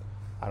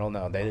 I don't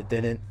know. They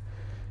didn't.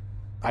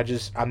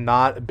 I'm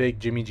not a big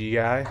Jimmy G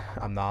guy.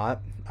 I'm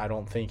not. I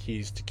don't think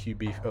he's the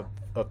QB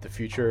of the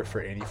future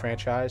for any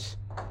franchise.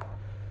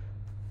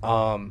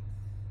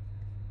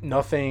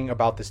 Nothing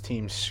about this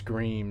team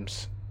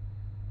screams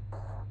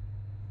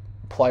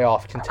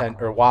playoff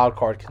contender or wild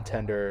card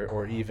contender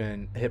or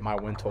even hit my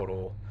win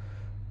total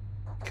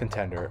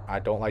contender. I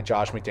don't like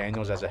Josh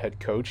McDaniels as a head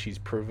coach. He's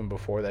proven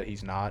before that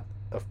he's not.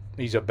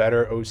 He's a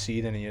better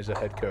OC than he is a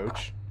head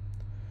coach.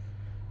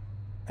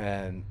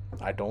 And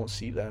I don't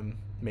see them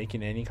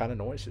making any kind of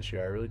noise this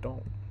year. I really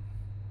don't.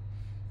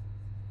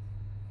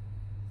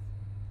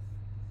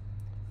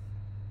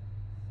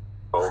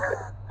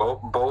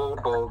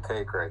 Bold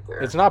take right there.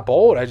 It's not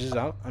bold. I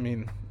don't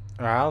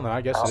know.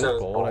 I guess it is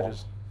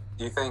bold.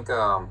 Do you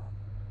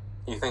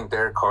think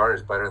Derek Carr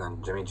is better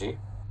than Jimmy G?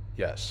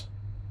 Yes.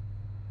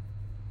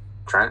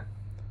 Trent?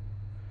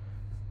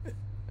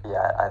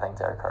 Yeah, I think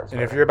Derek Carr's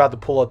better. And if you're about to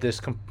pull up this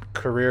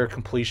career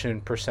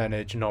completion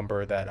percentage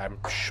number that I'm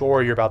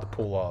sure you're about to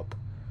pull up,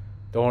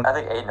 I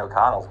think Aiden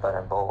O'Connell's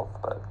better than both,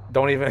 but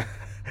don't even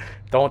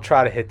Don't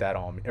try to hit that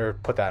on me or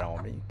put that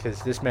on me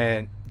because this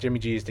man, Jimmy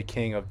G, is the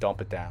king of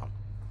dump it down.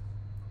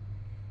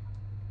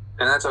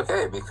 And that's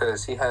okay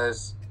because he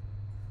has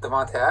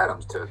Devontae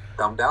Adams to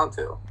dumb down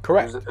to.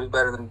 Correct. Who's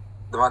better than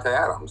Devontae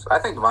Adams? I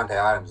think Devontae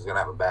Adams is going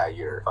to have a bad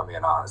year, if I'm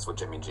being honest, with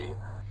Jimmy G.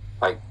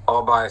 Like,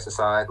 all bias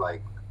aside,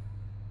 like,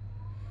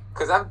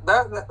 because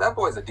that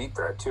boy's a deep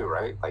threat too,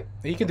 right? Like,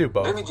 he can do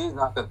both. Jimmy G's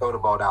not going to throw the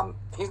ball down.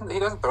 He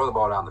doesn't throw the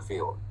ball down the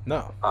field.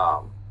 No.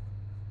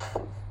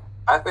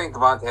 I think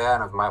Devontae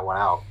Adams might win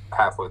out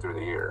halfway through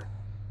the year.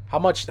 How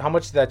much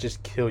did that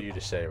just kill you to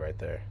say right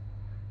there?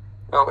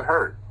 No, it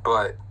hurt,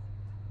 but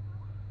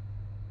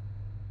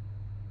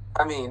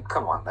I mean,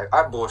 come on. Like,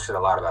 I bullshit a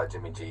lot about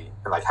Jimmy G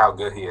and like how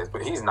good he is,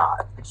 but he's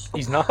not.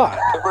 He's not.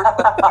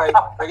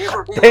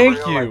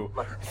 Thank you.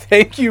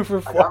 Thank you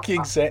for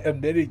fucking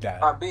admitting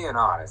that. I'm being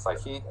honest. Like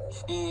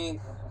it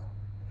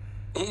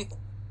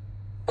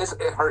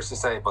hurts to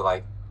say, but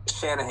like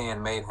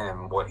Shanahan made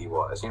him what he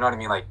was. You know what I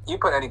mean? Like, you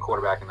put any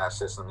quarterback in that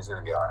system, he's going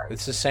to be all right.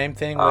 It's the same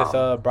thing with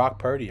Brock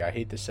Purdy. I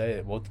hate to say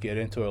it. We'll get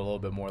into it a little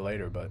bit more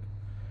later, but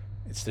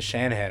it's the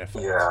Shanahan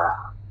effect. Yeah.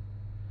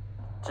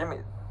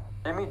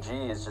 Jimmy G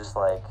is just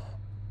like,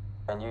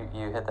 and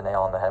you hit the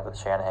nail on the head with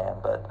Shanahan,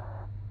 but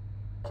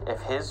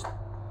if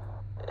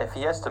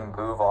he has to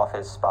move off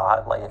his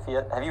spot, like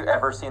have you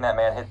ever seen that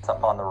man hit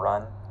something on the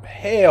run?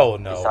 Hell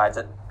no. Besides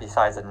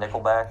a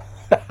nickelback.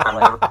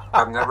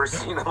 I've never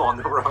seen him on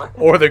the run.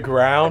 Or the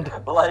ground.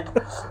 Like,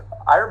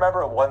 I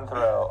remember one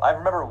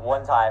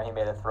time he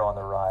made a throw on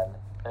the run,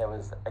 and it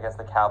was against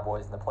the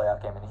Cowboys in the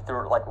playoff game, and he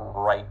threw it like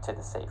right to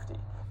the safety.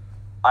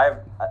 I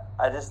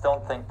just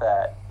don't think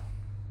that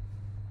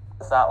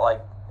it's not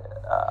like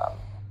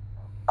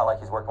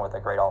he's working with a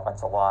great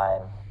offensive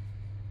line,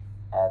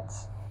 and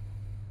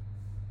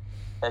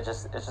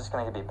it's just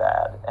going to be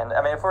bad. And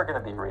I mean, if we're going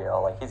to be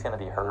real, like, he's going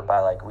to be hurt by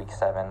like week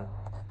 7.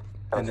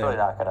 So it's really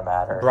not going to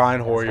matter.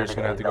 Brian Hoyer's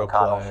going to have to go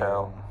play.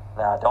 Show.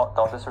 Nah,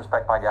 don't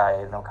disrespect my guy,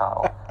 Aiden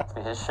O'Connell. It's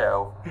be his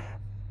show.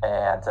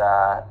 And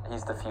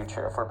he's the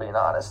future, if we're being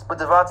honest. But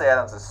Devontae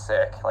Adams is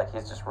sick. Like,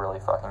 he's just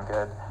really fucking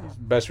good. He's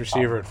the best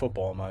receiver in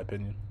football, in my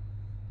opinion.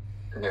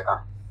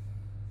 Yeah.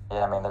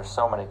 Yeah, I mean, there's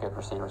so many good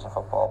receivers in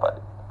football,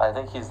 but I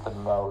think he's the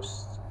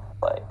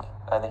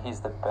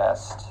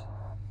best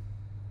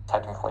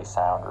technically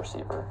sound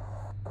receiver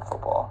in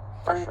football,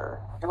 for sure.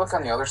 You look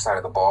on the other side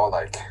of the ball,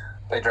 like,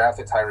 they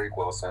drafted Tyree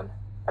Wilson,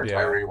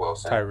 Tyree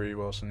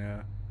Wilson,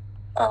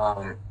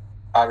 yeah.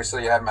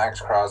 Obviously, you have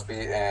Max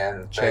Crosby,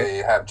 and they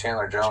have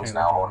Chandler Jones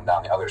now holding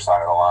down the other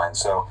side of the line.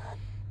 So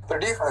their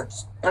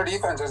defense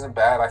isn't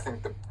bad. I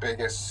think the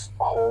biggest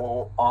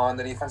hole on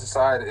the defensive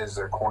side is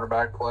their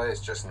cornerback play. It's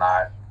just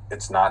not.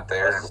 It's not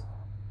there.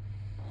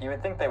 You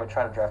would think they would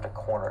try to draft a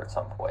corner at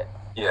some point.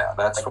 Yeah,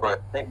 that's like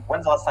what.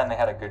 When's the last time they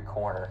had a good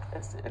corner?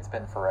 It's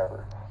been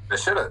forever. They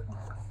should have.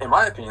 In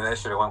my opinion, they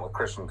should have went with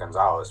Christian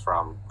Gonzalez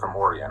from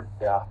Oregon.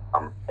 Yeah.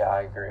 Yeah,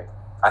 I agree.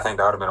 I think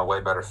that would have been a way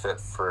better fit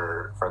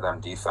for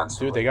them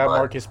defensively. Dude, they got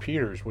Marcus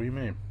Peters. What do you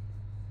mean?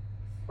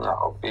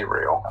 No, be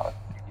real. Oh,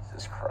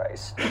 Jesus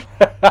Christ.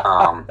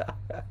 How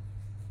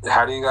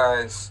do you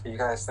guys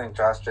think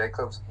Josh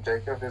Jacob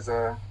is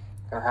gonna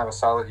have a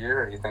solid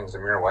year? Or do you think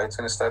Zamir White's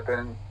gonna step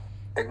in,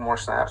 take more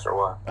snaps, or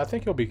what? I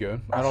think he'll be good.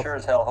 I sure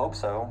as hell hope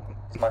so.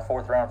 It's my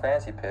 4th round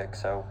fantasy pick,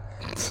 so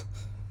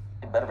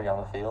he better be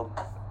on the field.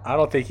 I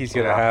don't think he's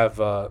gonna have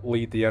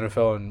lead the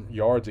NFL in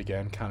yards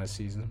again kind of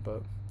season,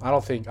 but I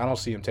don't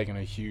see him taking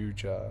a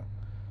huge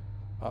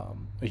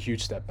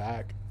step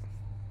back.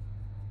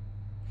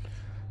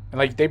 And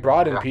like, they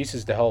brought in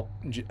pieces to help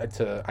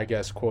I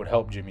guess, quote,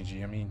 help Jimmy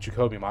G. I mean,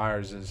 Jacoby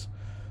Myers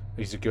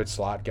he's a good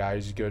slot guy.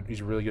 He's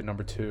a really good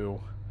number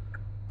 2.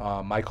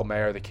 Michael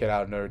Mayer, the kid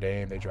out of Notre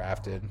Dame, they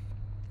drafted.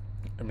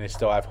 I mean, they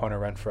still have Hunter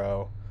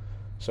Renfrow,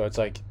 so it's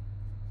like,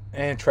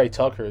 and Trey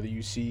Tucker, the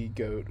UC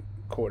goat,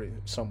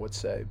 some would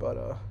say, but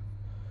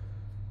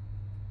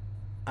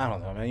I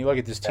don't know, man. You look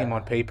at this team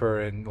on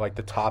paper, and like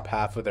the top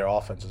half of their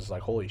offense is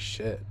like, holy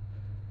shit.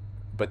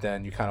 But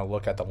then you kind of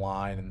look at the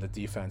line and the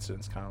defense, and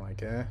it's kind of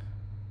like,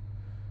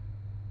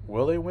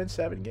 will they win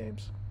 7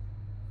 games?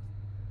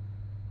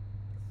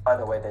 By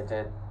the way,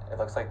 it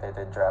looks like they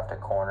did draft a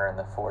corner in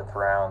the 4th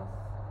round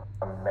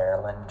from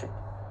Maryland,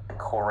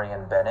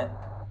 Corian Bennett.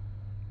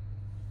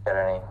 Got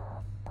any?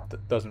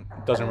 Doesn't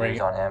ring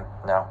on him?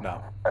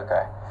 No.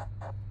 Okay.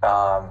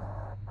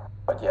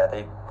 But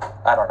yeah,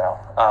 I don't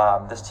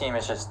know. This team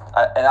is just,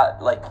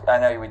 I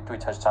know we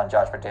touched on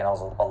Josh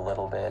McDaniels a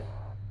little bit,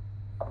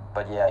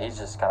 but yeah, he's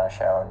just kind of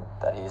shown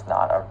that he's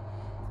not a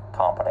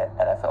competent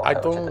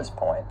NFL coach at this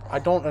point. I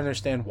don't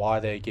understand why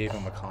they gave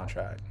him a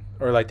contract,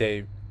 or like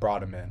they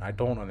brought him in. I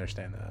don't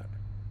understand that.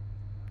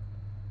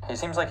 He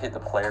seems like the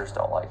players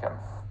don't like him.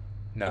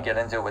 No. You get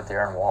into it with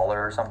Darren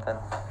Waller or something.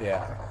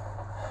 Yeah.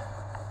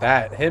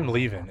 Him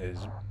leaving is,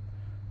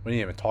 we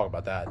didn't even talk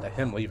about that.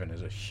 Him leaving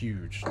is a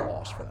huge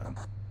loss for them.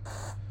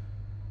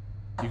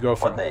 You go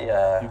from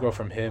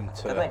him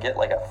to. Didn't they get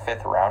like a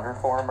 5th rounder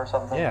for him or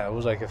something? Yeah, it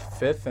was like a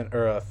 5th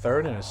or a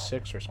 3rd and a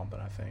 6th or something.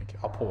 I think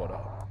I'll pull it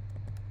up.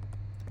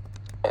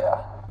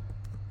 Yeah,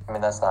 I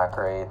mean, that's not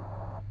great.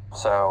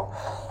 So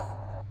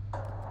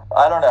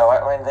I don't know.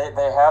 I mean,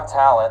 they have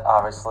talent,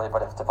 obviously,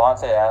 but if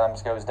Devontae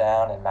Adams goes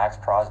down and Max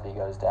Crosby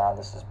goes down,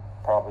 this is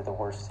probably the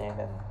worst team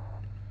in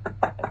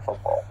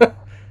football.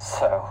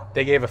 So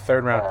They gave a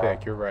third-round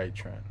pick. You're right,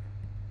 Trent.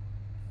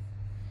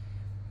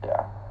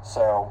 yeah.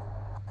 So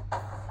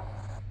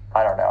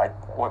I don't know.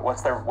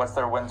 What's their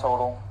win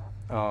total?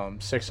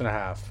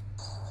 6.5.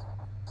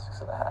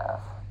 6.5.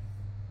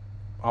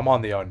 I'm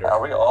on the under.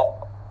 Are we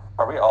all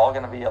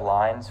going to be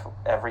aligned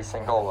every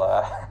single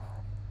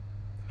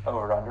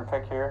over under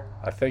pick here?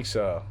 I think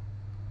so.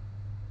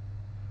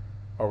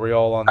 Are we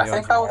all on the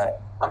under?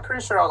 I'm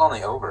pretty sure I was on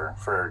the over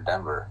for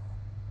Denver.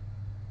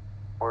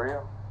 Were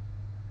you?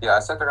 Yeah, I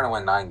said they're going to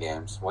win 9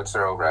 games. What's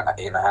their over at?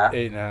 8.5?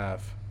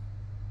 8.5.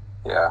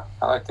 Yeah,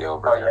 I like the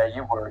over. Oh yeah,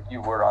 you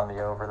were on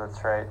the over.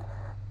 That's right.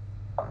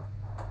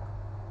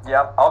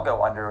 Yeah, I'll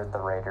go under with the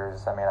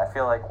Raiders. I mean, I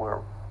feel like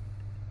we're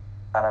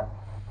kind of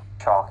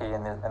chalky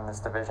in this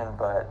division,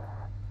 but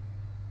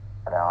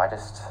I don't know.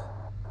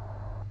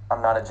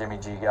 I'm not a Jimmy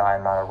G guy.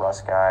 I'm not a Russ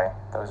guy.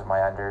 Those are my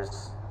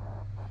unders.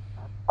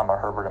 I'm a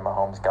Herbert and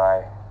Mahomes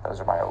guy. Those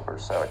are my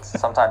overs. So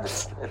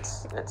sometimes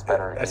it's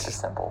better to keep it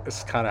simple.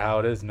 It's kind of how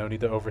it is. No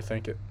need to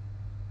overthink it.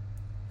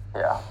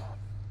 Yeah.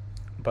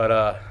 But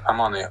I'm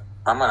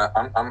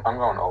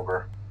going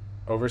over.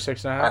 Over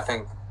 6.5. I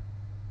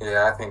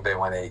think they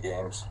win 8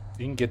 games.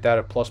 You can get that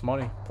at plus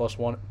money, plus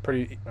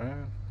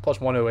plus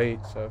 108.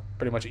 So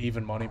pretty much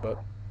even money,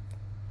 but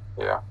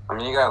yeah. I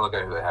mean, you gotta look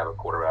at who they have at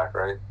quarterback,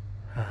 right?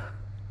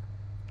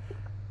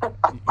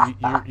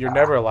 You're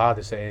never allowed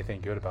to say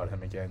anything good about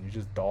him again. You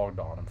just dogged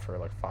on him for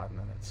like 5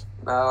 minutes.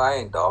 No, I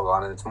ain't dog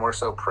on it. It's more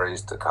so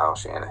praise to Kyle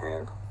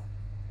Shanahan.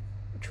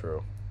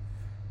 True.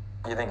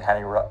 Do you think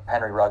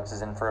Henry Ruggs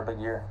is in for a big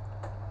year,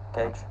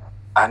 Cage?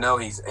 I know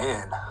he's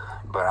in,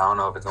 but I don't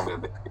know if it's gonna be a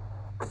big.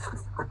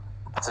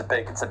 It's a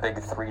big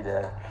 3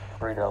 to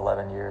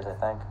 11 years, I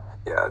think.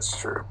 Yeah, that's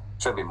true.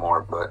 Should be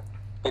more, but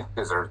he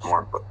deserves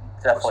more. But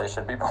definitely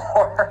should be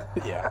more.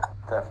 Yeah,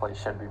 definitely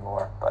should be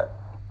more, but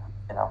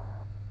you know.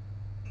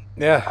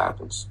 Yeah, it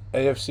happens.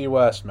 AFC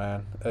West,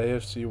 man.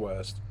 AFC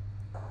West.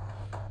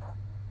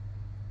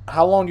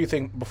 How long do you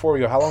think, before we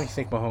go, how long do you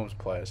think Mahomes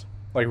plays?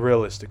 Like,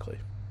 realistically.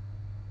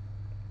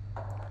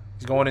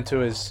 He's going into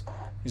his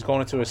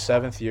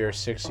 7th year,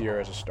 6th year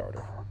as a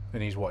starter.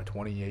 And he's what,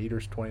 28 or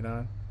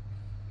 29?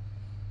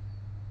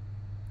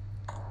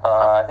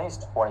 I think he's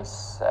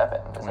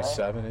 27.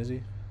 27, is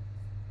he?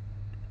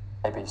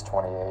 Maybe he's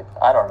 28.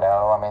 I don't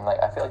know. I mean,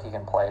 like, I feel like he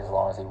can play as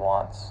long as he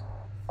wants.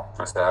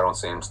 I don't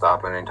see him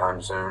stopping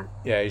anytime soon.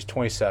 Yeah, he's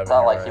 27. It's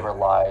not like he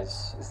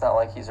relies. It's not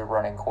like he's a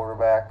running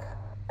quarterback,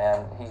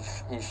 and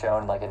he's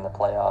shown, like, in the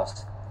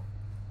playoffs.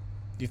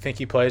 Do you think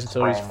he plays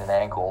until he's an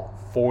ankle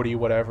 40,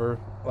 whatever,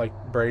 like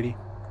Brady?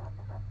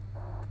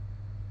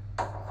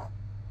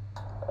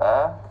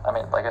 I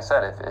mean, like I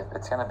said, if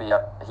it's going to be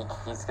up,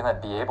 he's going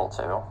to be able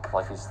to.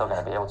 Like, he's still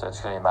going to be able to.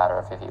 It's going to be a matter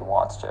of if he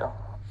wants to.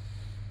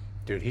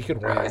 Dude, he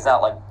could win. It's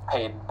not like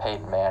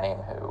Peyton Manning,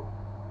 who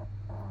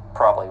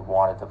probably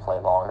wanted to play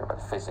longer,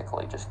 but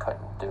physically just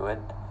couldn't do it.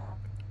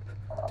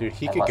 Dude,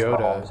 he could go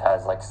Mahomes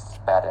has, like,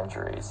 bad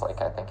injuries.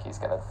 Like, I think he's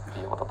going to be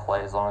able to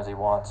play as long as he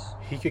wants.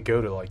 He could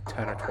go to, like,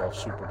 10 or 12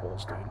 Super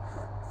Bowls, dude.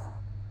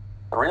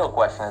 The real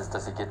question is,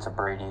 does he get to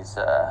Brady's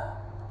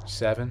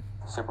 7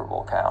 Super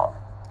Bowl count?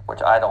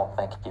 Which I don't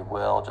think he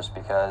will, just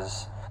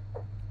because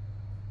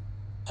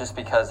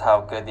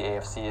how good the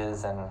AFC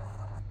is, and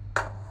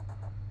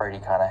Brady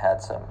kind of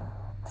had some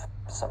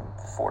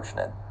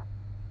fortunate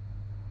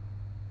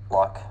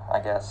luck,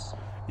 I guess.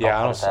 Yeah,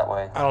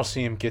 I don't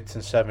see him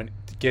getting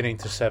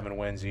to 7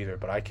 wins either,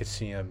 but I could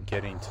see him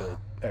getting to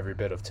every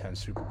bit of 10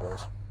 Super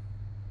Bowls.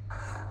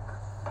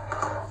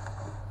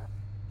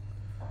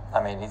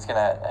 I mean,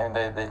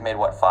 they've made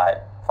what, five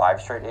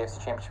straight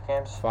AFC Championship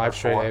games? 5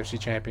 straight AFC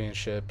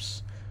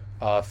Championships,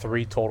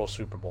 3 total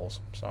Super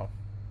Bowls. So.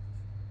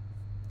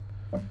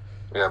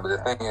 Yeah, but the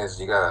thing is,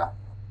 he's going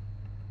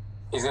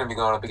to be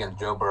going up against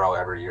Joe Burrow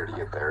every year to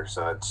get there,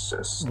 so it's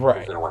just right.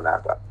 He's going to win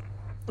that battle.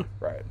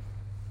 Right.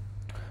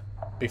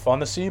 Be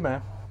fun to see,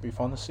 man. Be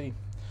fun to see.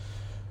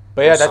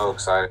 But yeah, I'm so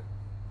excited.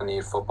 I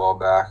need football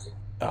back.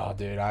 Oh,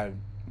 dude,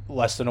 I'm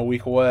less than a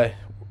week away.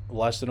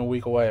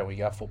 And we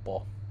got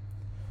football.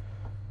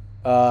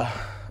 Yeah,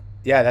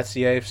 that's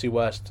the AFC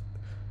West.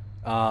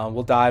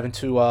 We'll dive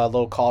into a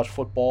little college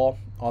football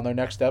on their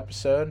next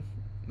episode.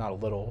 Not a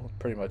little,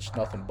 pretty much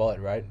nothing but,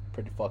 right?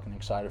 Pretty fucking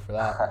excited for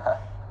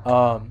that.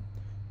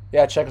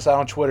 Yeah, check us out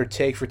on Twitter,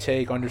 take_.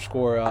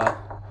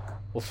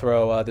 We'll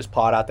throw this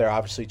pod out there.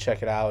 Obviously,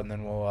 check it out, and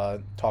then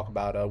we'll talk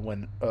about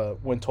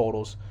win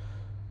totals.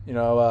 You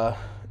know,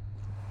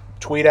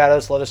 tweet at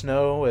us. Let us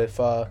know if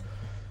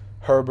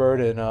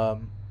Herbert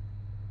and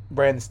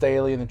Brandon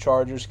Staley and the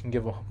Chargers can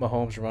give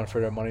Mahomes a run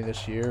for their money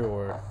this year,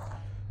 or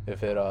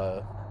if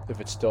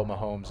it's still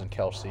Mahomes and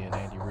Kelsey and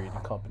Andy Reid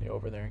and company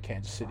over there in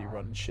Kansas City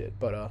running shit.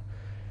 But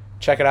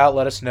check it out.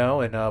 Let us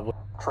know, and we'll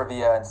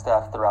trivia and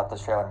stuff throughout the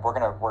show, and we're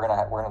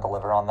gonna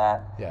deliver on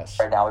that. Yes.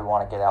 Right now, we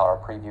want to get out our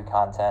preview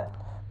content.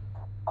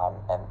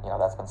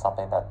 And that's been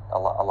something that a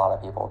lot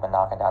of people have been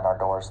knocking down our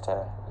doors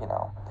to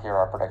hear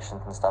our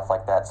predictions and stuff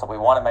like that. So we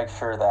want to make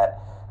sure that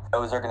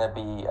those are going to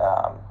be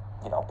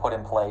put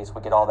in place.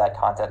 We get all that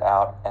content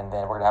out, and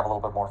then we're going to have a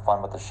little bit more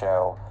fun with the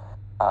show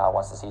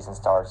once the season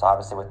starts.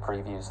 Obviously with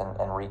previews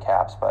and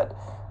recaps, but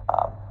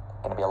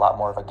going to be a lot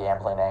more of a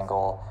gambling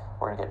angle.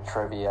 We're going to get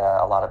trivia,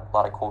 a lot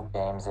of cool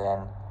games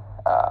in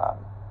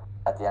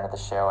at the end of the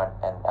show,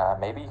 and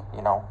maybe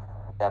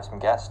have some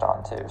guests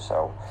on too.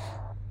 So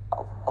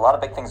a lot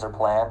of big things are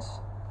planned,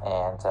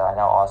 and I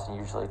know Austin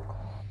usually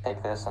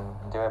take this and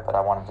do it, but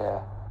I wanted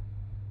to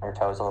on your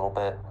toes a little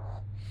bit.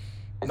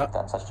 You've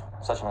done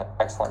such an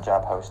excellent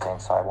job hosting,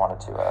 so I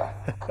wanted to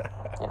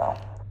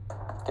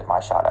get my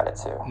shot at it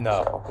too.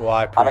 No, so,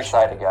 well, I'm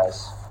excited,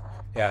 guys.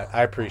 Yeah,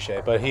 I appreciate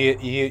it. But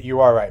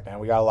you are right, man.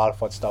 We got a lot of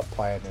fun stuff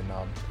planned, and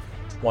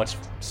once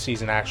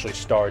season actually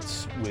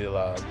starts,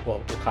 we'll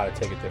kind of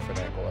take a different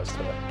angle as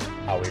to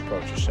how we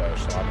approach the show.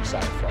 So I'm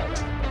excited for all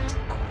that.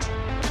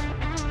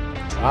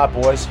 All right,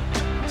 boys.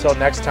 Until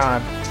next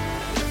time,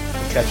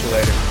 we'll catch you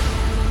later.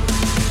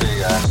 See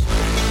you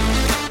guys.